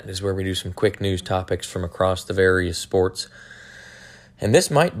 and that is where we do some quick news topics from across the various sports. And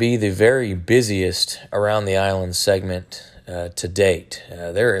this might be the very busiest Around the Island segment to date.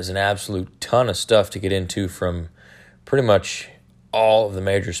 There is an absolute ton of stuff to get into from pretty much all of the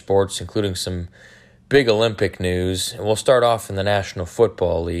major sports, including some big Olympic news. And we'll start off in the National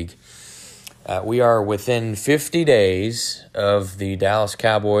Football League. We are within 50 days of the Dallas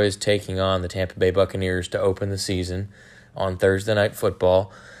Cowboys taking on the Tampa Bay Buccaneers to open the season on Thursday Night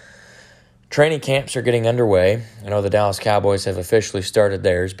Football. Training camps are getting underway. I know the Dallas Cowboys have officially started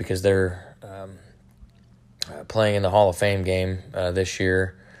theirs because they're playing in the Hall of Fame game this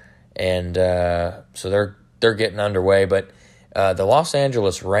year, and so they're getting underway. But the Los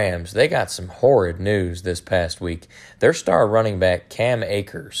Angeles Rams, they got some horrid news this past week. Their star running back, Cam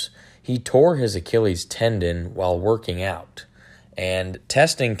Akers, he tore his Achilles tendon while working out, and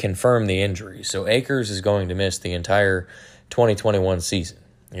testing confirmed the injury. So Akers is going to miss the entire 2021 season,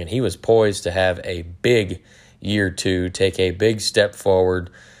 and he was poised to have a big year two, take a big step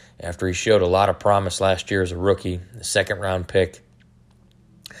forward after he showed a lot of promise last year as a rookie, the second-round pick.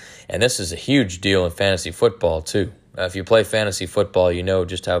 And this is a huge deal in fantasy football, too. If you play fantasy football, you know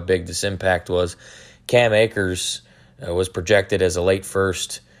just how big this impact was. Cam Akers was projected as a late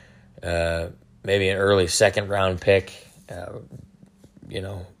first, maybe an early second-round pick.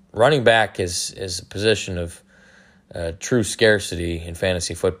 Running back is a position of true scarcity in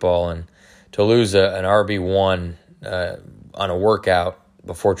fantasy football, and to lose an RB1 on a workout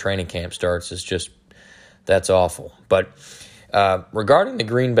before training camp starts that's awful. But regarding the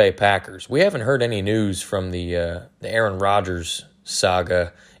Green Bay Packers, we haven't heard any news from the Aaron Rodgers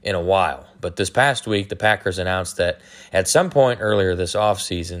saga in a while. But this past week, the Packers announced that at some point earlier this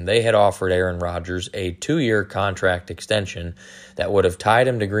offseason, they had offered Aaron Rodgers a 2-year contract extension that would have tied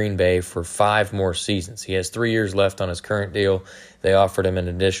him to Green Bay for 5 more seasons. He has 3 years left on his current deal. They offered him an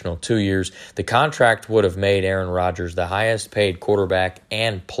additional 2 years. The contract would have made Aaron Rodgers the highest paid quarterback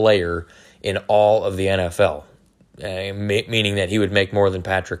and player in all of the NFL, meaning that he would make more than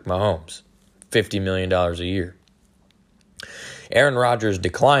Patrick Mahomes, $50 million a year. Aaron Rodgers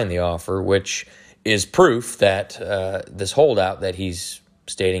declined the offer, which is proof that this holdout that he's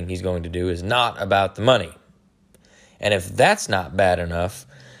stating he's going to do is not about the money. And if that's not bad enough,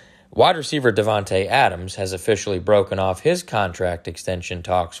 wide receiver Davante Adams has officially broken off his contract extension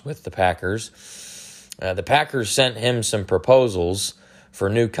talks with the Packers. The Packers sent him some proposals for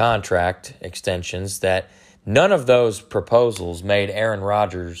new contract extensions that none of those proposals made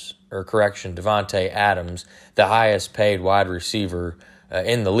Davante Adams the highest paid wide receiver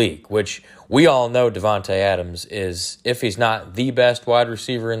in the league, which we all know Davante Adams is, if he's not the best wide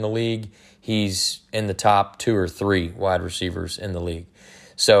receiver in the league, he's in the top 2 or 3 wide receivers in the league.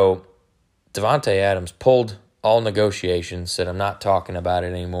 So Davante Adams pulled all negotiations, said I'm not talking about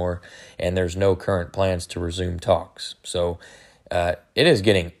it anymore, and there's no current plans to resume talks. So it is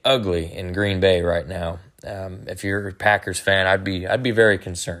getting ugly in Green Bay right now. If you're a Packers fan, I'd be very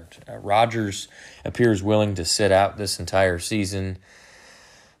concerned. Rodgers appears willing to sit out this entire season.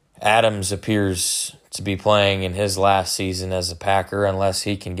 Adams appears to be playing in his last season as a Packer unless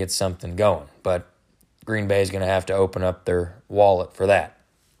he can get something going. But Green Bay is going to have to open up their wallet for that.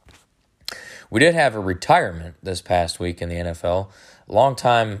 We did have a retirement this past week in the NFL.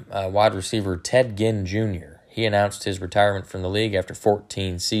 Longtime wide receiver Ted Ginn Jr. He announced his retirement from the league after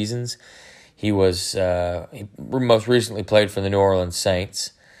 14 seasons. He most recently played for the New Orleans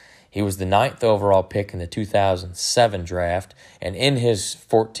Saints. He was the 9th overall pick in the 2007 draft, and in his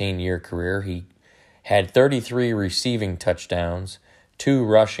 14-year career, he had 33 receiving touchdowns, 2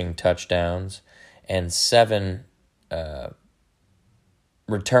 rushing touchdowns, and 7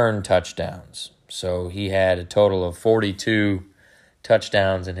 return touchdowns. So he had a total of 42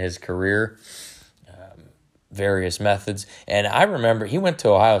 touchdowns in his career, various methods. And I remember he went to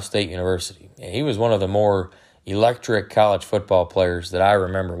Ohio State University. He was one of the more electric college football players that I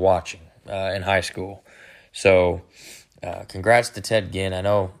remember watching in high school. So congrats to Ted Ginn. I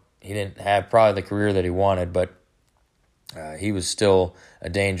know he didn't have probably the career that he wanted, but he was still a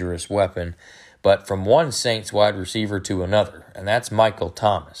dangerous weapon. But from one Saints wide receiver to another, and that's Michael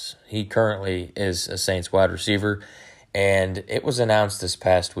Thomas. He currently is a Saints wide receiver, and it was announced this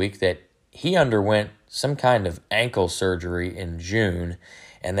past week that he underwent some kind of ankle surgery in June,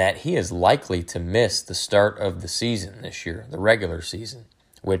 and that he is likely to miss the start of the season this year, the regular season,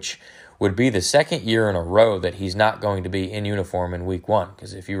 which would be the second year in a row that he's not going to be in uniform in week 1.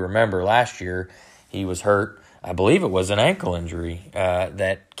 Because if you remember last year, he was hurt. I believe it was an ankle injury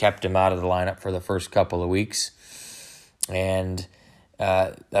that kept him out of the lineup for the first couple of weeks. And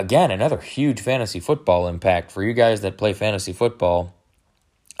again, another huge fantasy football impact for you guys that play fantasy football.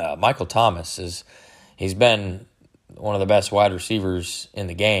 Michael Thomas he's been one of the best wide receivers in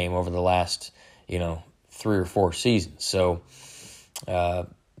the game over the last 3 or 4 seasons. So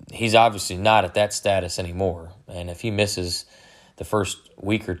he's obviously not at that status anymore. And if he misses the first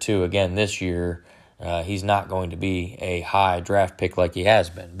week or 2 again this year, he's not going to be a high draft pick like he has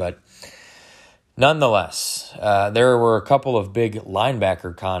been. But Nonetheless, there were a couple of big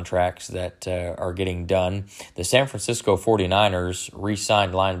linebacker contracts that are getting done. The San Francisco 49ers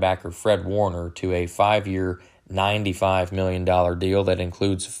re-signed linebacker Fred Warner to a 5-year, $95 million deal that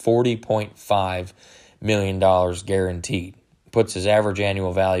includes $40.5 million guaranteed. Puts his average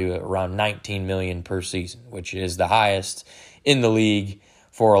annual value at around $19 million per season, which is the highest in the league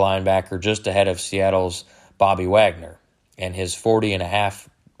for a linebacker, just ahead of Seattle's Bobby Wagner. And his $40.5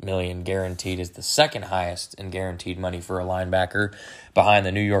 million guaranteed is the second highest in guaranteed money for a linebacker, behind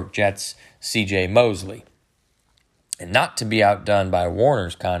the New York Jets' C.J. Mosley. And not to be outdone by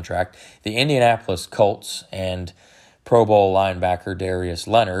Warner's contract, the Indianapolis Colts and Pro Bowl linebacker Darius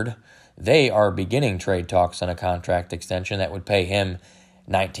Leonard, they are beginning trade talks on a contract extension that would pay him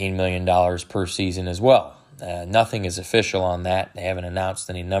 $19 million per season as well. Nothing is official on that. They haven't announced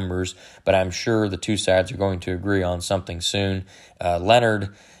any numbers, but I'm sure the two sides are going to agree on something soon.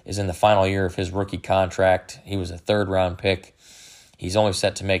 Leonard is in the final year of his rookie contract. He was a third-round pick. He's only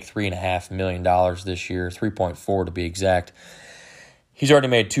set to make $3.5 million this year, 3.4 to be exact. He's already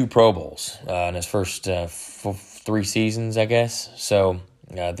made 2 Pro Bowls in his first 3 seasons, I guess. So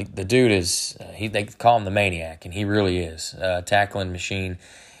the dude is, they call him the Maniac, and he really is. Tackling machine.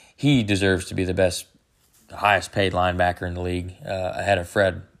 He deserves to be the highest paid linebacker in the league, ahead of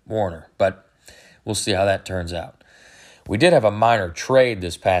Fred Warner. But we'll see how that turns out. We did have a minor trade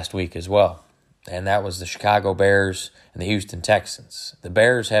this past week as well, and that was the Chicago Bears and the Houston Texans. The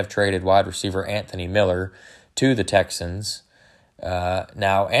Bears have traded wide receiver Anthony Miller to the Texans.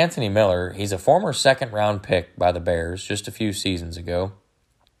 Now, Anthony Miller, he's a former second-round pick by the Bears just a few seasons ago.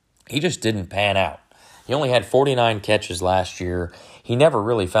 He just didn't pan out. He only had 49 catches last year. He never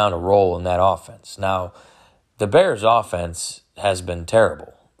really found a role in that offense. Now, the Bears' offense has been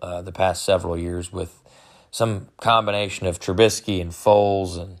terrible the past several years, with some combination of Trubisky and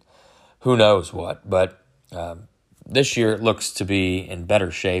Foles and who knows what. But this year it looks to be in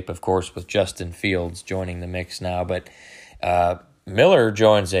better shape, of course, with Justin Fields joining the mix now. But Miller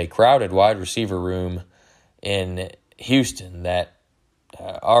joins a crowded wide receiver room in Houston that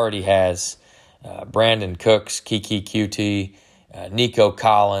already has Brandon Cooks, Keke Coutee, Nico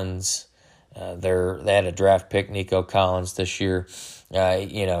Collins. They had a draft pick, Nico Collins, this year.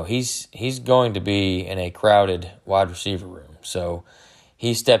 He's going to be in a crowded wide receiver room. So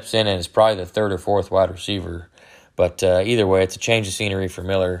he steps in and is probably the third or fourth wide receiver. But either way, it's a change of scenery for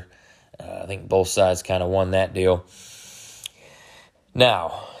Miller. I think both sides kind of won that deal.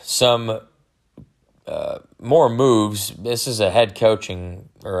 Now, some more moves. This is a head coaching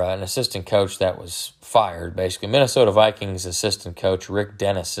or an assistant coach that was fired, basically. Minnesota Vikings assistant coach Rick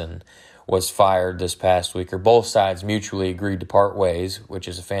Dennison was fired this past week, or both sides mutually agreed to part ways, which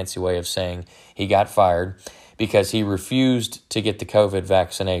is a fancy way of saying he got fired because he refused to get the COVID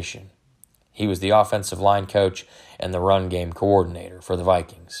vaccination. He was the offensive line coach and the run game coordinator for the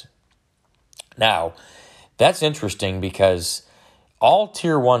Vikings. Now, that's interesting because all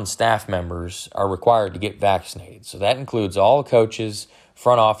Tier 1 staff members are required to get vaccinated. So that includes all coaches,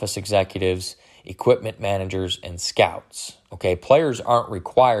 front office executives, equipment managers, and scouts. Okay, players aren't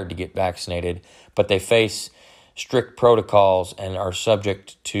required to get vaccinated, but they face strict protocols and are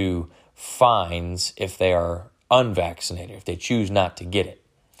subject to fines if they are unvaccinated, if they choose not to get it.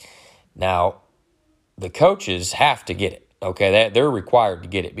 Now, the coaches have to get it. Okay, they're required to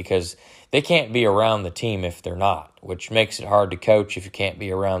get it because they can't be around the team if they're not, which makes it hard to coach if you can't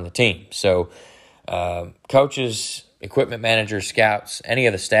be around the team. So coaches, equipment managers, scouts, any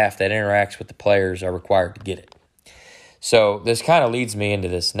of the staff that interacts with the players are required to get it. So this kind of leads me into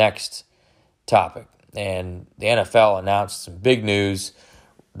this next topic. And the NFL announced some big news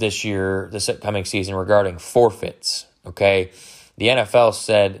this upcoming season regarding forfeits. Okay, the NFL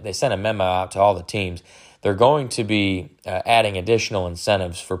said, they sent a memo out to all the teams. They're going to be adding additional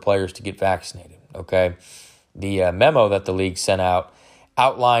incentives for players to get vaccinated, okay? The memo that the league sent out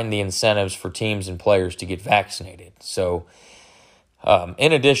outlined the incentives for teams and players to get vaccinated. So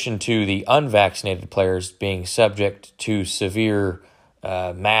in addition to the unvaccinated players being subject to severe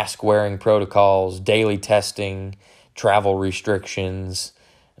mask-wearing protocols, daily testing, travel restrictions,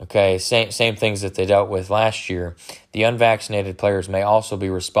 okay, same things that they dealt with last year, the unvaccinated players may also be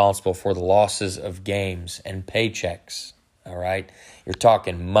responsible for the losses of games and paychecks, all right? You're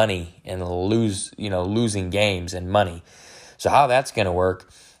talking money and losing games and money. So how that's going to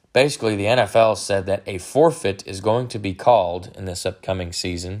work, basically the NFL said that a forfeit is going to be called in this upcoming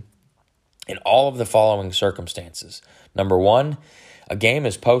season in all of the following circumstances. Number one, a game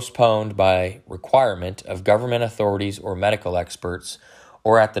is postponed by requirement of government authorities or medical experts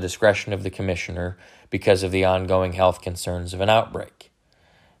or at the discretion of the commissioner because of the ongoing health concerns of an outbreak.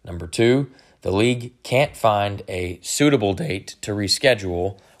 Number two, the league can't find a suitable date to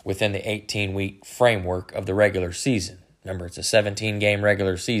reschedule within the 18-week framework of the regular season. Remember, it's a 17-game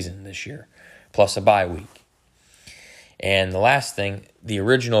regular season this year, plus a bye week. And the last thing, the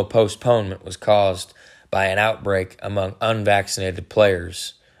original postponement was caused by an outbreak among unvaccinated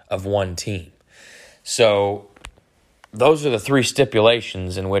players of one team. So those are the three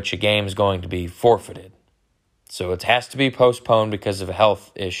stipulations in which a game is going to be forfeited. So it has to be postponed because of a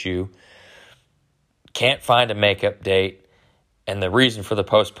health issue, can't find a makeup date, and the reason for the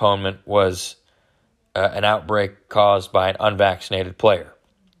postponement was an outbreak caused by an unvaccinated player.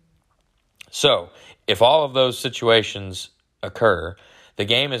 So if all of those situations occur, the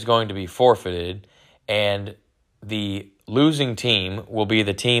game is going to be forfeited, and the losing team will be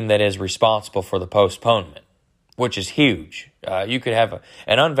the team that is responsible for the postponement, which is huge. You could have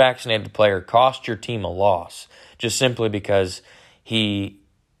an unvaccinated player cost your team a loss just simply because he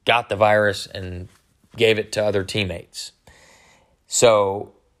got the virus and gave it to other teammates.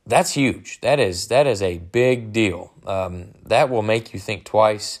 So that's huge. That is a big deal. That will make you think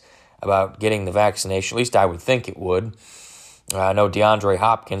twice about getting the vaccination. At least I would think it would. I know DeAndre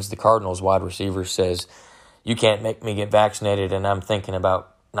Hopkins, the Cardinals wide receiver, says, you can't make me get vaccinated, and I'm thinking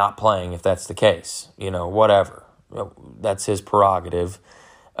about not playing if that's the case. Whatever. That's his prerogative.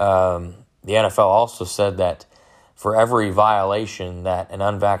 The NFL also said that for every violation that an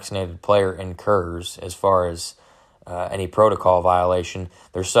unvaccinated player incurs, as far as any protocol violation,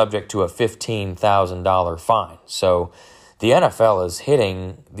 they're subject to a $15,000 fine. So the NFL is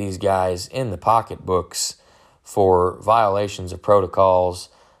hitting these guys in the pocketbooks for violations of protocols,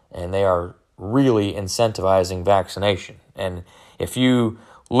 and they are really incentivizing vaccination. And if you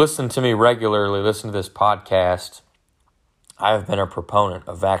listen to me regularly, listen to this podcast, I've been a proponent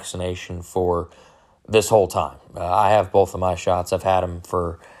of vaccination for this whole time. I have both of my shots. I've had them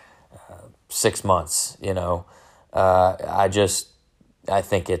for 6 months. I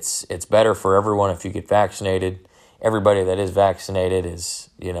think it's better for everyone if you get vaccinated. Everybody that is vaccinated is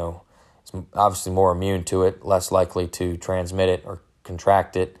obviously more immune to it, less likely to transmit it or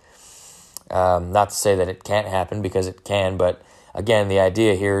contract it. Not to say that it can't happen, because it can, but again, the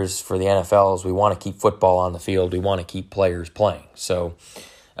idea here is for the NFL is we want to keep football on the field. We want to keep players playing. So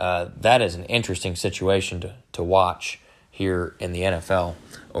that is an interesting situation to watch here in the NFL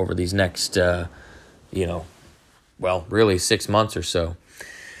over these next, really 6 months or so.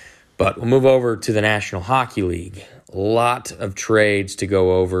 But we'll move over to the National Hockey League. A lot of trades to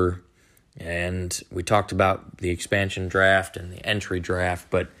go over, and we talked about the expansion draft and the entry draft,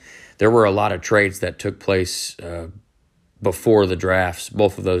 but there were a lot of trades that took place before the drafts.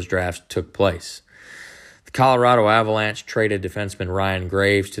 Both of those drafts took place. The Colorado Avalanche traded defenseman Ryan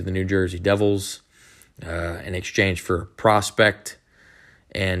Graves to the New Jersey Devils in exchange for a prospect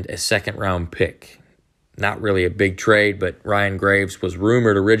and a second-round pick. Not really a big trade, but Ryan Graves was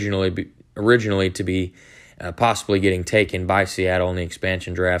rumored originally to be possibly getting taken by Seattle in the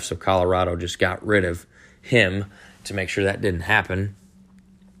expansion draft, so Colorado just got rid of him to make sure that didn't happen.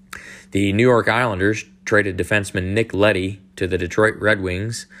 The New York Islanders traded defenseman Nick Leddy to the Detroit Red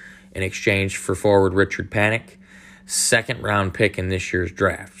Wings in exchange for forward Richard Panik, second-round pick in this year's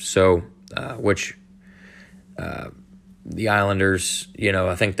draft. So, the Islanders,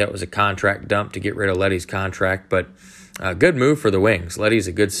 I think that was a contract dump to get rid of Leddy's contract, but a good move for the Wings. Leddy's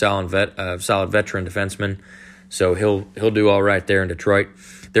a good, solid veteran defenseman, so he'll do all right there in Detroit.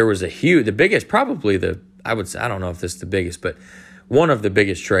 There was I don't know if this is the biggest, but one of the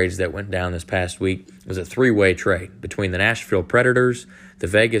biggest trades that went down this past week was a three-way trade between the Nashville Predators, the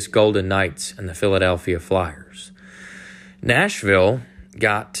Vegas Golden Knights, and the Philadelphia Flyers. Nashville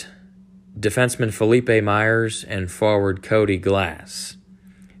got defenseman Felipe Myers and forward Cody Glass.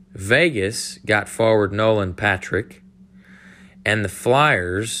 Vegas got forward Nolan Patrick, and the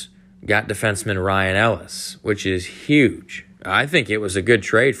Flyers got defenseman Ryan Ellis, which is huge. I think it was a good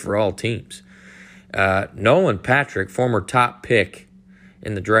trade for all teams. Nolan Patrick, former top pick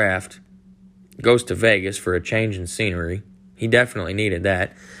in the draft, goes to Vegas for a change in scenery. He definitely needed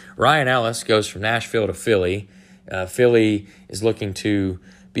that. Ryan Ellis goes from Nashville to Philly. Philly is looking to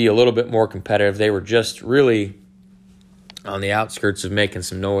be a little bit more competitive. They were just really on the outskirts of making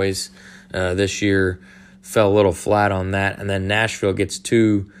some noise this year. Fell a little flat on that. And then Nashville gets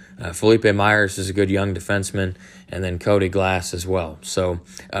two. Felipe Myers is a good young defenseman, and then Cody Glass as well. So,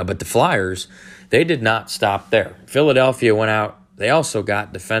 but the Flyers, they did not stop there. Philadelphia went out. They also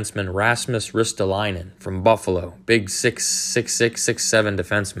got defenseman Rasmus Ristolainen from Buffalo, big 6'6", 6'7"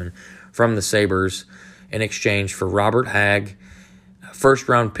 defenseman from the Sabres, in exchange for Robert Hagg, a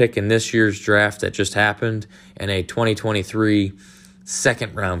first-round pick in this year's draft that just happened, and a 2023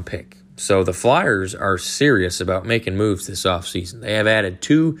 second-round pick. So the Flyers are serious about making moves this offseason. They have added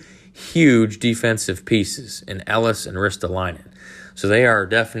 2 huge defensive pieces in Ellis and Ristolainen. So they are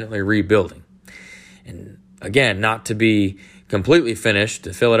definitely rebuilding. And again, not to be completely finished,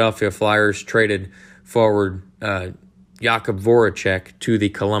 the Philadelphia Flyers traded forward Jakub Voracek to the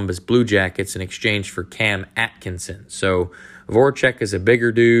Columbus Blue Jackets in exchange for Cam Atkinson. So Voracek is a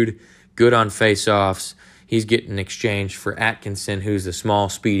bigger dude, good on faceoffs. He's getting exchanged for Atkinson, who's a small,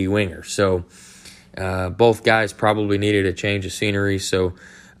 speedy winger. So both guys probably needed a change of scenery, so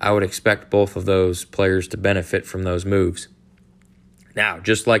I would expect both of those players to benefit from those moves. Now,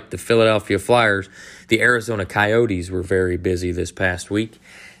 just like the Philadelphia Flyers, the Arizona Coyotes were very busy this past week.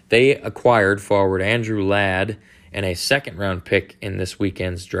 They acquired forward Andrew Ladd and a second-round pick in this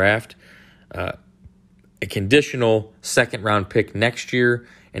weekend's draft, a conditional second-round pick next year,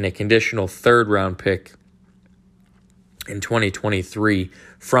 and a conditional third-round pick in 2023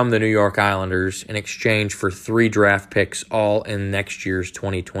 from the New York Islanders in exchange for 3 draft picks, all in next year's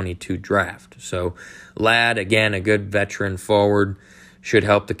 2022 draft. So Ladd, again, a good veteran forward, should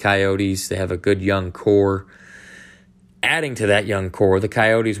help the Coyotes. They have a good young core. Adding to that young core, the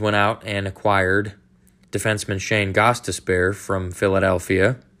Coyotes went out and acquired defenseman Shane Gostisbehere from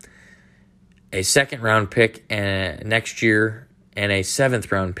Philadelphia, a second-round pick next year, and a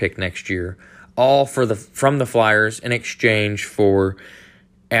seventh-round pick next year, all from the Flyers in exchange for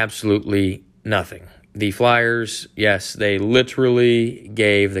absolutely nothing. The Flyers, yes, they literally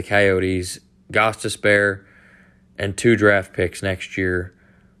gave the Coyotes Gostisbehere and 2 draft picks next year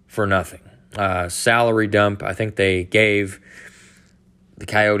for nothing. Salary dump, I think they gave the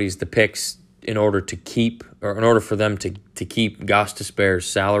Coyotes the picks in order for them to keep Gostisbehere's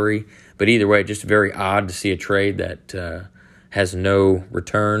salary. But either way, just very odd to see a trade that has no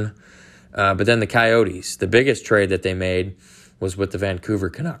return. But then the Coyotes, the biggest trade that they made was with the Vancouver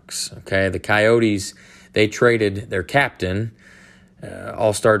Canucks. Okay, the Coyotes, they traded their captain,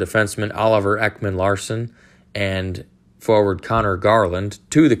 all-star defenseman Oliver Ekman-Larsson, and forward Connor Garland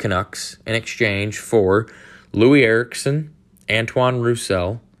to the Canucks in exchange for Louis Eriksson, Antoine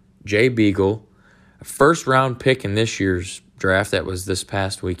Roussel, Jay Beagle, a first-round pick in this year's draft that was this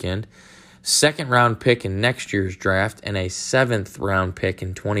past weekend, second-round pick in next year's draft, and a seventh-round pick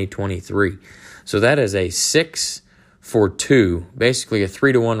in 2023. So that is a 6-for-2, basically a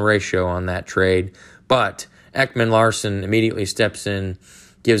 3-to-1 ratio on that trade. But Ekman-Larsson immediately steps in,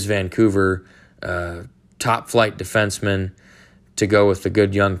 gives Vancouver top-flight defensemen to go with the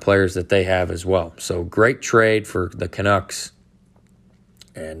good young players that they have as well. So great trade for the Canucks.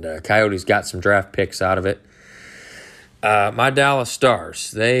 And Coyotes got some draft picks out of it. My Dallas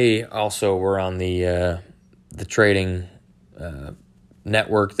Stars, they also were on the trading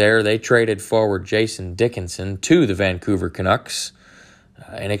network there. They traded forward Jason Dickinson to the Vancouver Canucks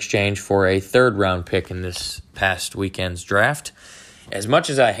in exchange for a third-round pick in this past weekend's draft. As much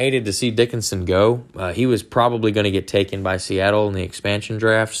as I hated to see Dickinson go, he was probably going to get taken by Seattle in the expansion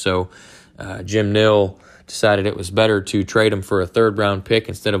draft, so Jim Nill decided it was better to trade him for a third-round pick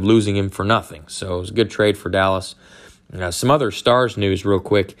instead of losing him for nothing. So it was a good trade for Dallas. Some other Stars news real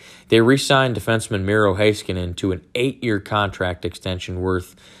quick. They re-signed defenseman Miro Heiskanen to an 8-year contract extension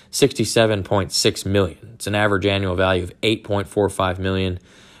worth $67.6 million. It's an average annual value of $8.45 million.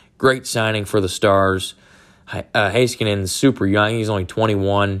 Great signing for the Stars. Heiskanen's super young. He's only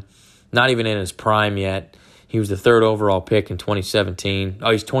 21, not even in his prime yet. He was the 3rd overall pick in 2017.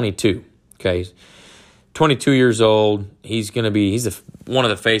 Oh, he's 22. Okay, he's 22 years old. He's one of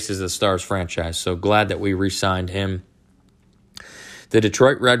the faces of the Stars franchise, so glad that we re-signed him. The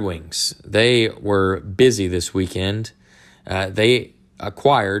Detroit Red Wings, they were busy this weekend. They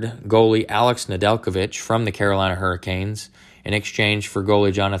acquired goalie Alex Nedeljkovic from the Carolina Hurricanes in exchange for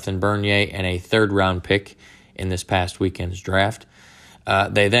goalie Jonathan Bernier and a third-round pick in this past weekend's draft.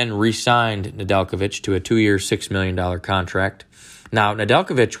 They then re-signed Nedeljkovic to a 2-year, $6 million contract. Now,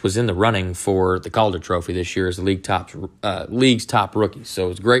 Nedeljkovic was in the running for the Calder Trophy this year as the league's top rookie, so it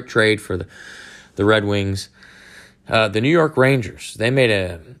was a great trade for the Red Wings. The New York Rangers, they made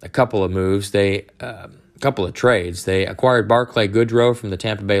a couple of moves. A couple of trades. They acquired Barclay Goodrow from the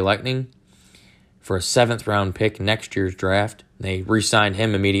Tampa Bay Lightning for a 7th-round pick next year's draft. They re-signed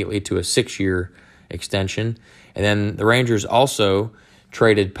him immediately to a 6-year extension. And then the Rangers also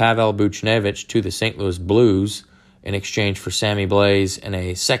traded Pavel Buchnevich to the St. Louis Blues in exchange for Sammy Blais and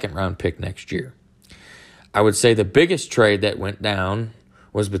a 2nd-round pick next year. I would say the biggest trade that went down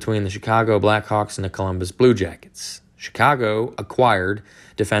was between the Chicago Blackhawks and the Columbus Blue Jackets. Chicago acquired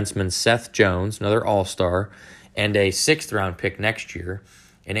defenseman Seth Jones, another All-Star, and a 6th-round pick next year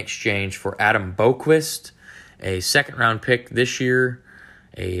in exchange for Adam Boqvist, a 2nd-round pick this year,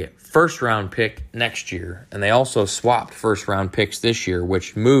 a first-round pick next year, and they also swapped first-round picks this year,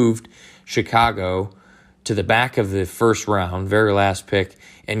 which moved Chicago to the back of the first round, very last pick,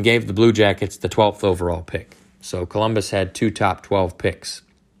 and gave the Blue Jackets the 12th overall pick. So Columbus had 2 top 12 picks.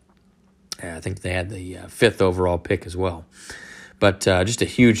 I think they had the 5th overall pick as well. But just a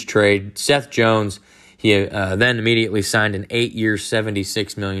huge trade. Seth Jones, he then immediately signed an 8-year,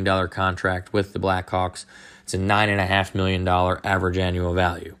 $76 million contract with the Blackhawks. It's a $9.5 million average annual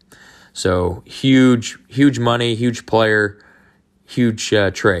value. So huge money, huge player, huge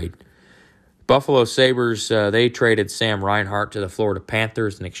trade. Buffalo Sabres, they traded Sam Reinhart to the Florida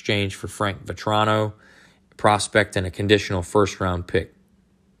Panthers in exchange for Frank Vetrano, prospect, and a conditional first-round pick.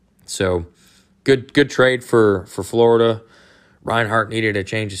 So good trade for Florida. Reinhart needed a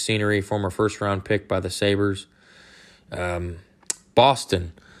change of scenery, former first-round pick by the Sabres.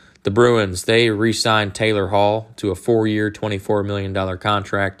 Boston, the Bruins, they re-signed Taylor Hall to a 4-year, $24 million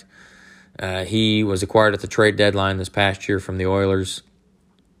contract. He was acquired at the trade deadline this past year from the Oilers,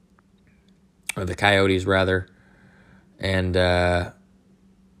 or the Coyotes, rather. And,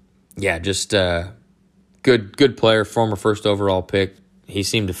 just good player, former first overall pick. He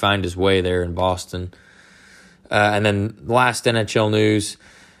seemed to find his way there in Boston. And then last NHL news,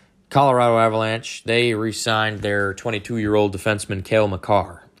 Colorado Avalanche, they re-signed their 22-year-old defenseman Cale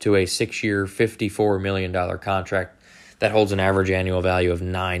Makar to a 6-year, $54 million contract that holds an average annual value of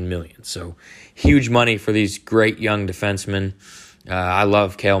 $9 million. So huge money for these great young defensemen. I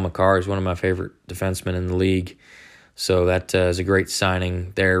love Cale Makar. He's one of my favorite defensemen in the league. So that is a great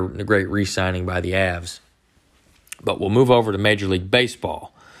signing there, a great re-signing by the Avs. But we'll move over to Major League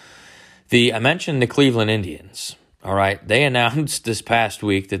Baseball. I mentioned the Cleveland Indians, all right? They announced this past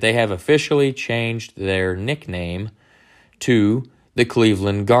week that they have officially changed their nickname to the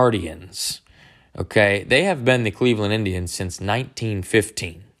Cleveland Guardians, okay? They have been the Cleveland Indians since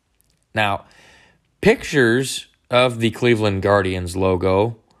 1915. Now, pictures of the Cleveland Guardians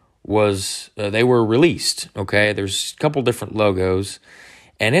logo they were released, okay? There's a couple different logos,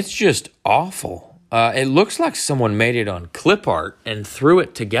 and it's just awful. It looks like someone made it on clip art and threw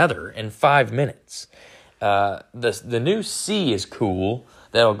it together in 5 minutes. The new C is cool.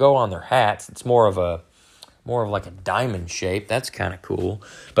 That'll go on their hats. It's more of like a diamond shape. That's kind of cool.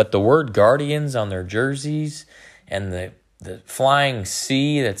 But the word Guardians on their jerseys and the flying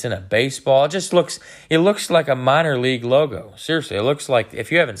C that's in a baseball, it looks like a minor league logo. Seriously, it looks like,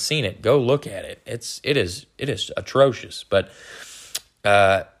 if you haven't seen it, go look at it. It is atrocious. But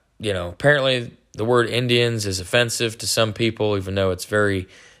apparently the word Indians is offensive to some people, even though it's very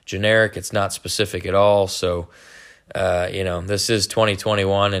generic. It's not specific at all. So, this is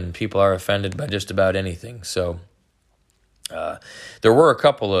 2021, and people are offended by just about anything. So, there were a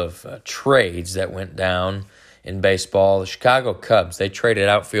couple of trades that went down in baseball. The Chicago Cubs, they traded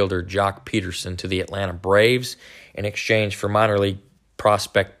outfielder Jock Peterson to the Atlanta Braves in exchange for minor league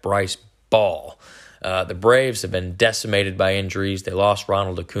prospect Bryce Ball. The Braves have been decimated by injuries. They lost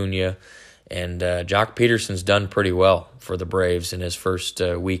Ronald Acuna. And Jock Peterson's done pretty well for the Braves in his first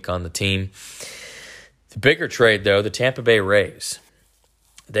week on the team. The bigger trade, though, the Tampa Bay Rays.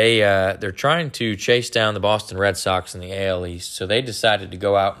 They're trying to chase down the Boston Red Sox in the AL East, so they decided to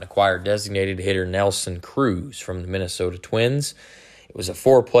go out and acquire designated hitter Nelson Cruz from the Minnesota Twins. It was a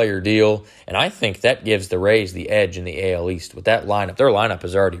 4-player deal, and I think that gives the Rays the edge in the AL East. With that lineup, their lineup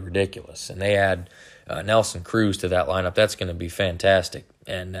is already ridiculous, and they add Nelson Cruz to that lineup. That's going to be fantastic.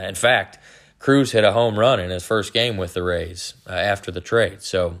 And in fact, Cruz hit a home run in his first game with the Rays after the trade,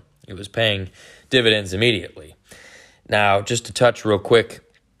 so it was paying dividends immediately. Now, just to touch real quick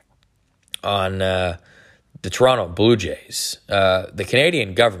on the Toronto Blue Jays. The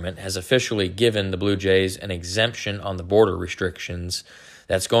Canadian government has officially given the Blue Jays an exemption on the border restrictions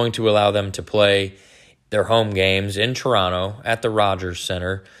that's going to allow them to play their home games in Toronto at the Rogers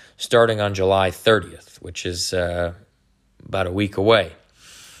Centre starting on July 30th, which is about a week away.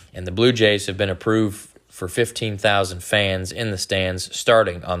 And the Blue Jays have been approved for 15,000 fans in the stands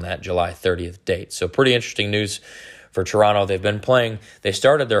starting on that July 30th date. So pretty interesting news for Toronto. They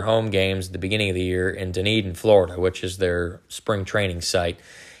started their home games at the beginning of the year in Dunedin, Florida, which is their spring training site.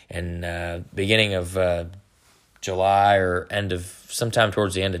 And beginning of July or sometime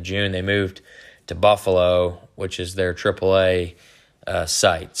towards the end of June, they moved to Buffalo, which is their AAA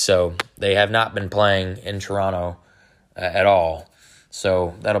site. So they have not been playing in Toronto at all.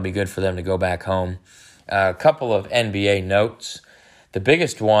 So that'll be good for them to go back home. A couple of NBA notes. The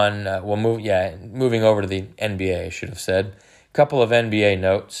biggest one, moving over to the NBA, I should have said. A couple of NBA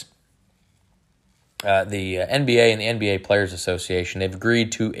notes. The NBA and the NBA Players Association, they've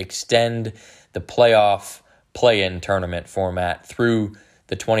agreed to extend the playoff play-in tournament format through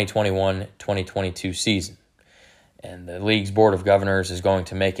the 2021-2022 season. And the league's Board of Governors is going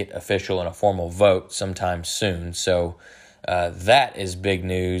to make it official in a formal vote sometime soon. So that is big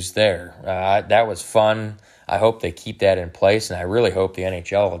news there. That was fun. I hope they keep that in place, and I really hope the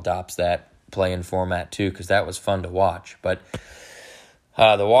NHL adopts that play-in format too, because that was fun to watch. But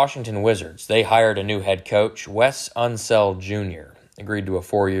the Washington Wizards, they hired a new head coach, Wes Unseld Jr., agreed to a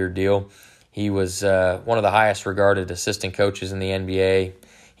 4-year deal. He was one of the highest-regarded assistant coaches in the NBA.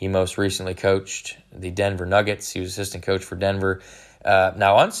 He most recently coached the Denver Nuggets. He was assistant coach for Denver.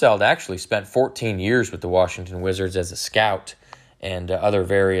 Now, Unseld actually spent 14 years with the Washington Wizards as a scout and other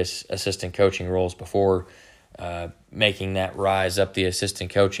various assistant coaching roles before making that rise up the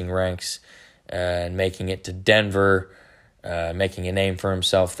assistant coaching ranks and making it to Denver, making a name for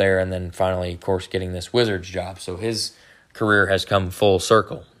himself there, and then finally, of course, getting this Wizards job. So his career has come full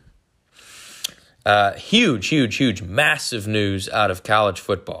circle. Huge, massive news out of college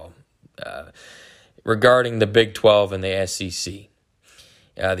football regarding the Big 12 and the SEC.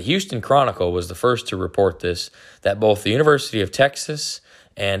 The Houston Chronicle was the first to report this, that both the University of Texas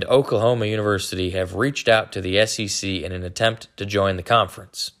and Oklahoma University have reached out to the SEC in an attempt to join the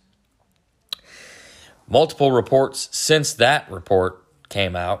conference. Multiple reports since that report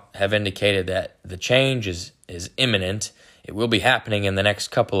came out have indicated that the change is imminent. It will be happening in the next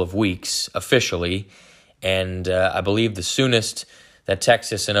couple of weeks officially, and I believe the soonest that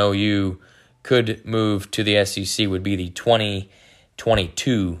Texas and OU could move to the SEC would be the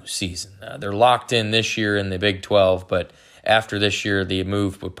 2022 season. They're locked in this year in the Big 12, but after this year, the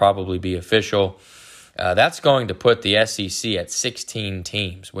move would probably be official. That's going to put the SEC at 16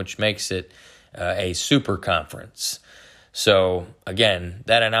 teams, which makes it a super conference. So, again,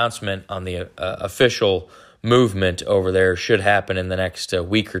 that announcement on the official movement over there should happen in the next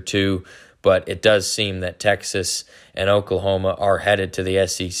week or two, but it does seem that Texas and Oklahoma are headed to the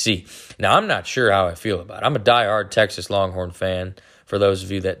SEC. Now, I'm not sure how I feel about it. I'm a diehard Texas Longhorn fan, for those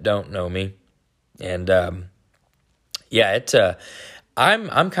of you that don't know me. And,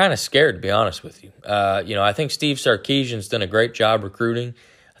 I'm kind of scared, to be honest with you. I think Steve Sarkisian's done a great job recruiting.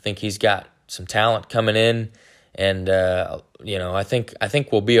 I think he's got some talent coming in. And, I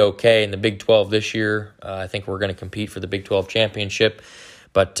think we'll be okay in the Big 12 this year. I think we're going to compete for the Big 12 championship.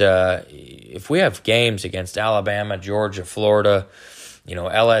 But if we have games against Alabama, Georgia, Florida,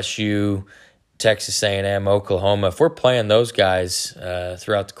 LSU, Texas A&M, Oklahoma, if we're playing those guys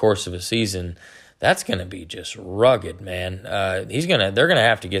throughout the course of a season, that's going to be just rugged, man. They're going to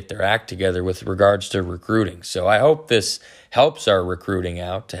have to get their act together with regards to recruiting. So I hope this helps our recruiting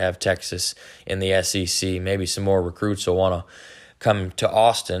out to have Texas in the SEC. Maybe some more recruits will want to come to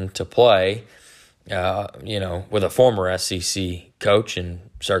Austin to play, with a former SEC coach and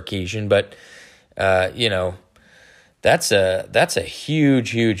Sarkisian. But, that's a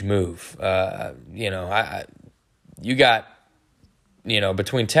huge move. You got,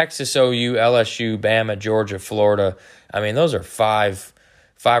 between Texas, OU, LSU, Bama, Georgia, Florida, I mean, those are five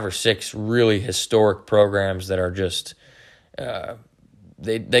or six really historic programs that are just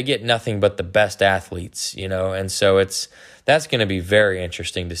they get nothing but the best athletes, and so that's going to be very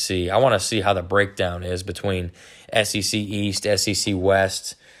interesting to see. I want to see how the breakdown is between SEC East, SEC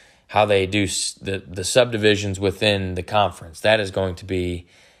West, how they do the subdivisions within the conference. That is going to be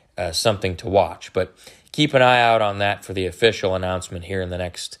something to watch, but keep an eye out on that for the official announcement here in the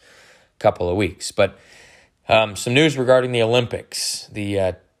next couple of weeks. But some news regarding the Olympics.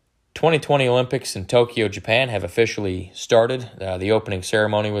 The 2020 Olympics in Tokyo, Japan have officially started. The opening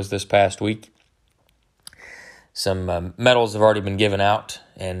ceremony was this past week. Some medals have already been given out.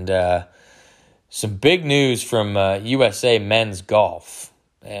 And some big news from USA men's golf.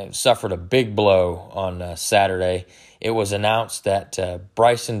 Suffered a big blow on Saturday. It was announced that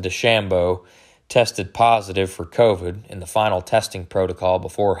Bryson DeChambeau tested positive for COVID in the final testing protocol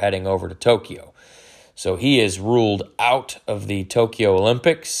before heading over to Tokyo. So he is ruled out of the Tokyo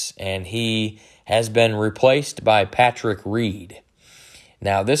Olympics, and he has been replaced by Patrick Reed.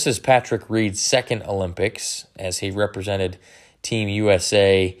 Now, this is Patrick Reed's second Olympics, as he represented Team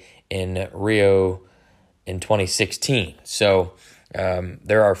USA in Rio in 2016. So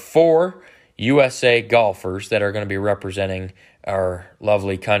there are 4 USA golfers that are going to be representing our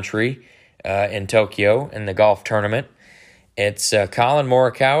lovely country in Tokyo in the golf tournament. It's Colin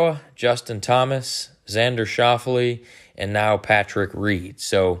Morikawa, Justin Thomas, Xander Schauffele, and now Patrick Reed.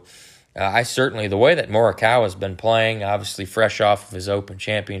 So the way that Morikawa has been playing, obviously fresh off of his Open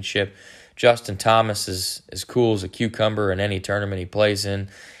Championship, Justin Thomas is as cool as a cucumber in any tournament he plays in,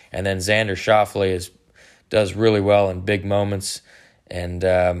 and then Xander Schauffele does really well in big moments, and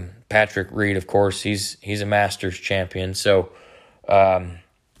Patrick Reed, of course, he's a Masters champion. So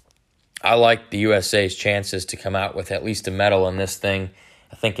I like the USA's chances to come out with at least a medal in this thing.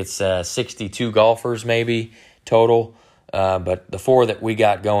 I think it's 62 golfers maybe total, but the 4 that we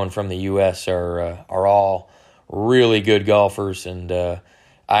got going from the U.S. are all really good golfers, and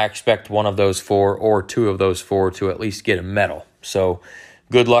I expect one of those 4 or 2 of those 4 to at least get a medal. So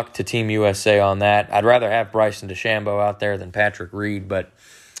good luck to Team USA on that. I'd rather have Bryson DeChambeau out there than Patrick Reed, but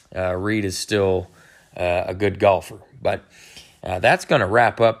Reed is still a good golfer. But that's going to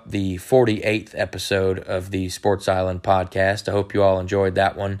wrap up the 48th episode of the Sports Island podcast. I hope you all enjoyed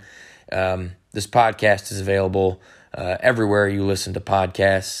that one. This podcast is available everywhere you listen to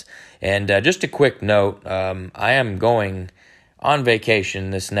podcasts. And just a quick note, I am going on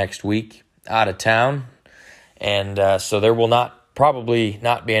vacation this next week out of town. And so there will probably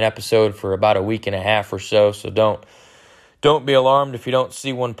not be an episode for about a week and a half or so. So don't be alarmed if you don't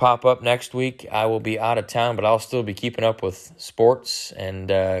see one pop up next week. I will be out of town, but I'll still be keeping up with sports and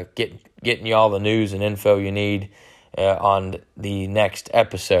getting you all the news and info you need on the next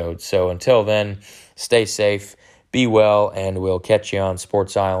episode. So until then, stay safe, be well, and we'll catch you on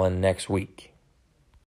Sports Island next week.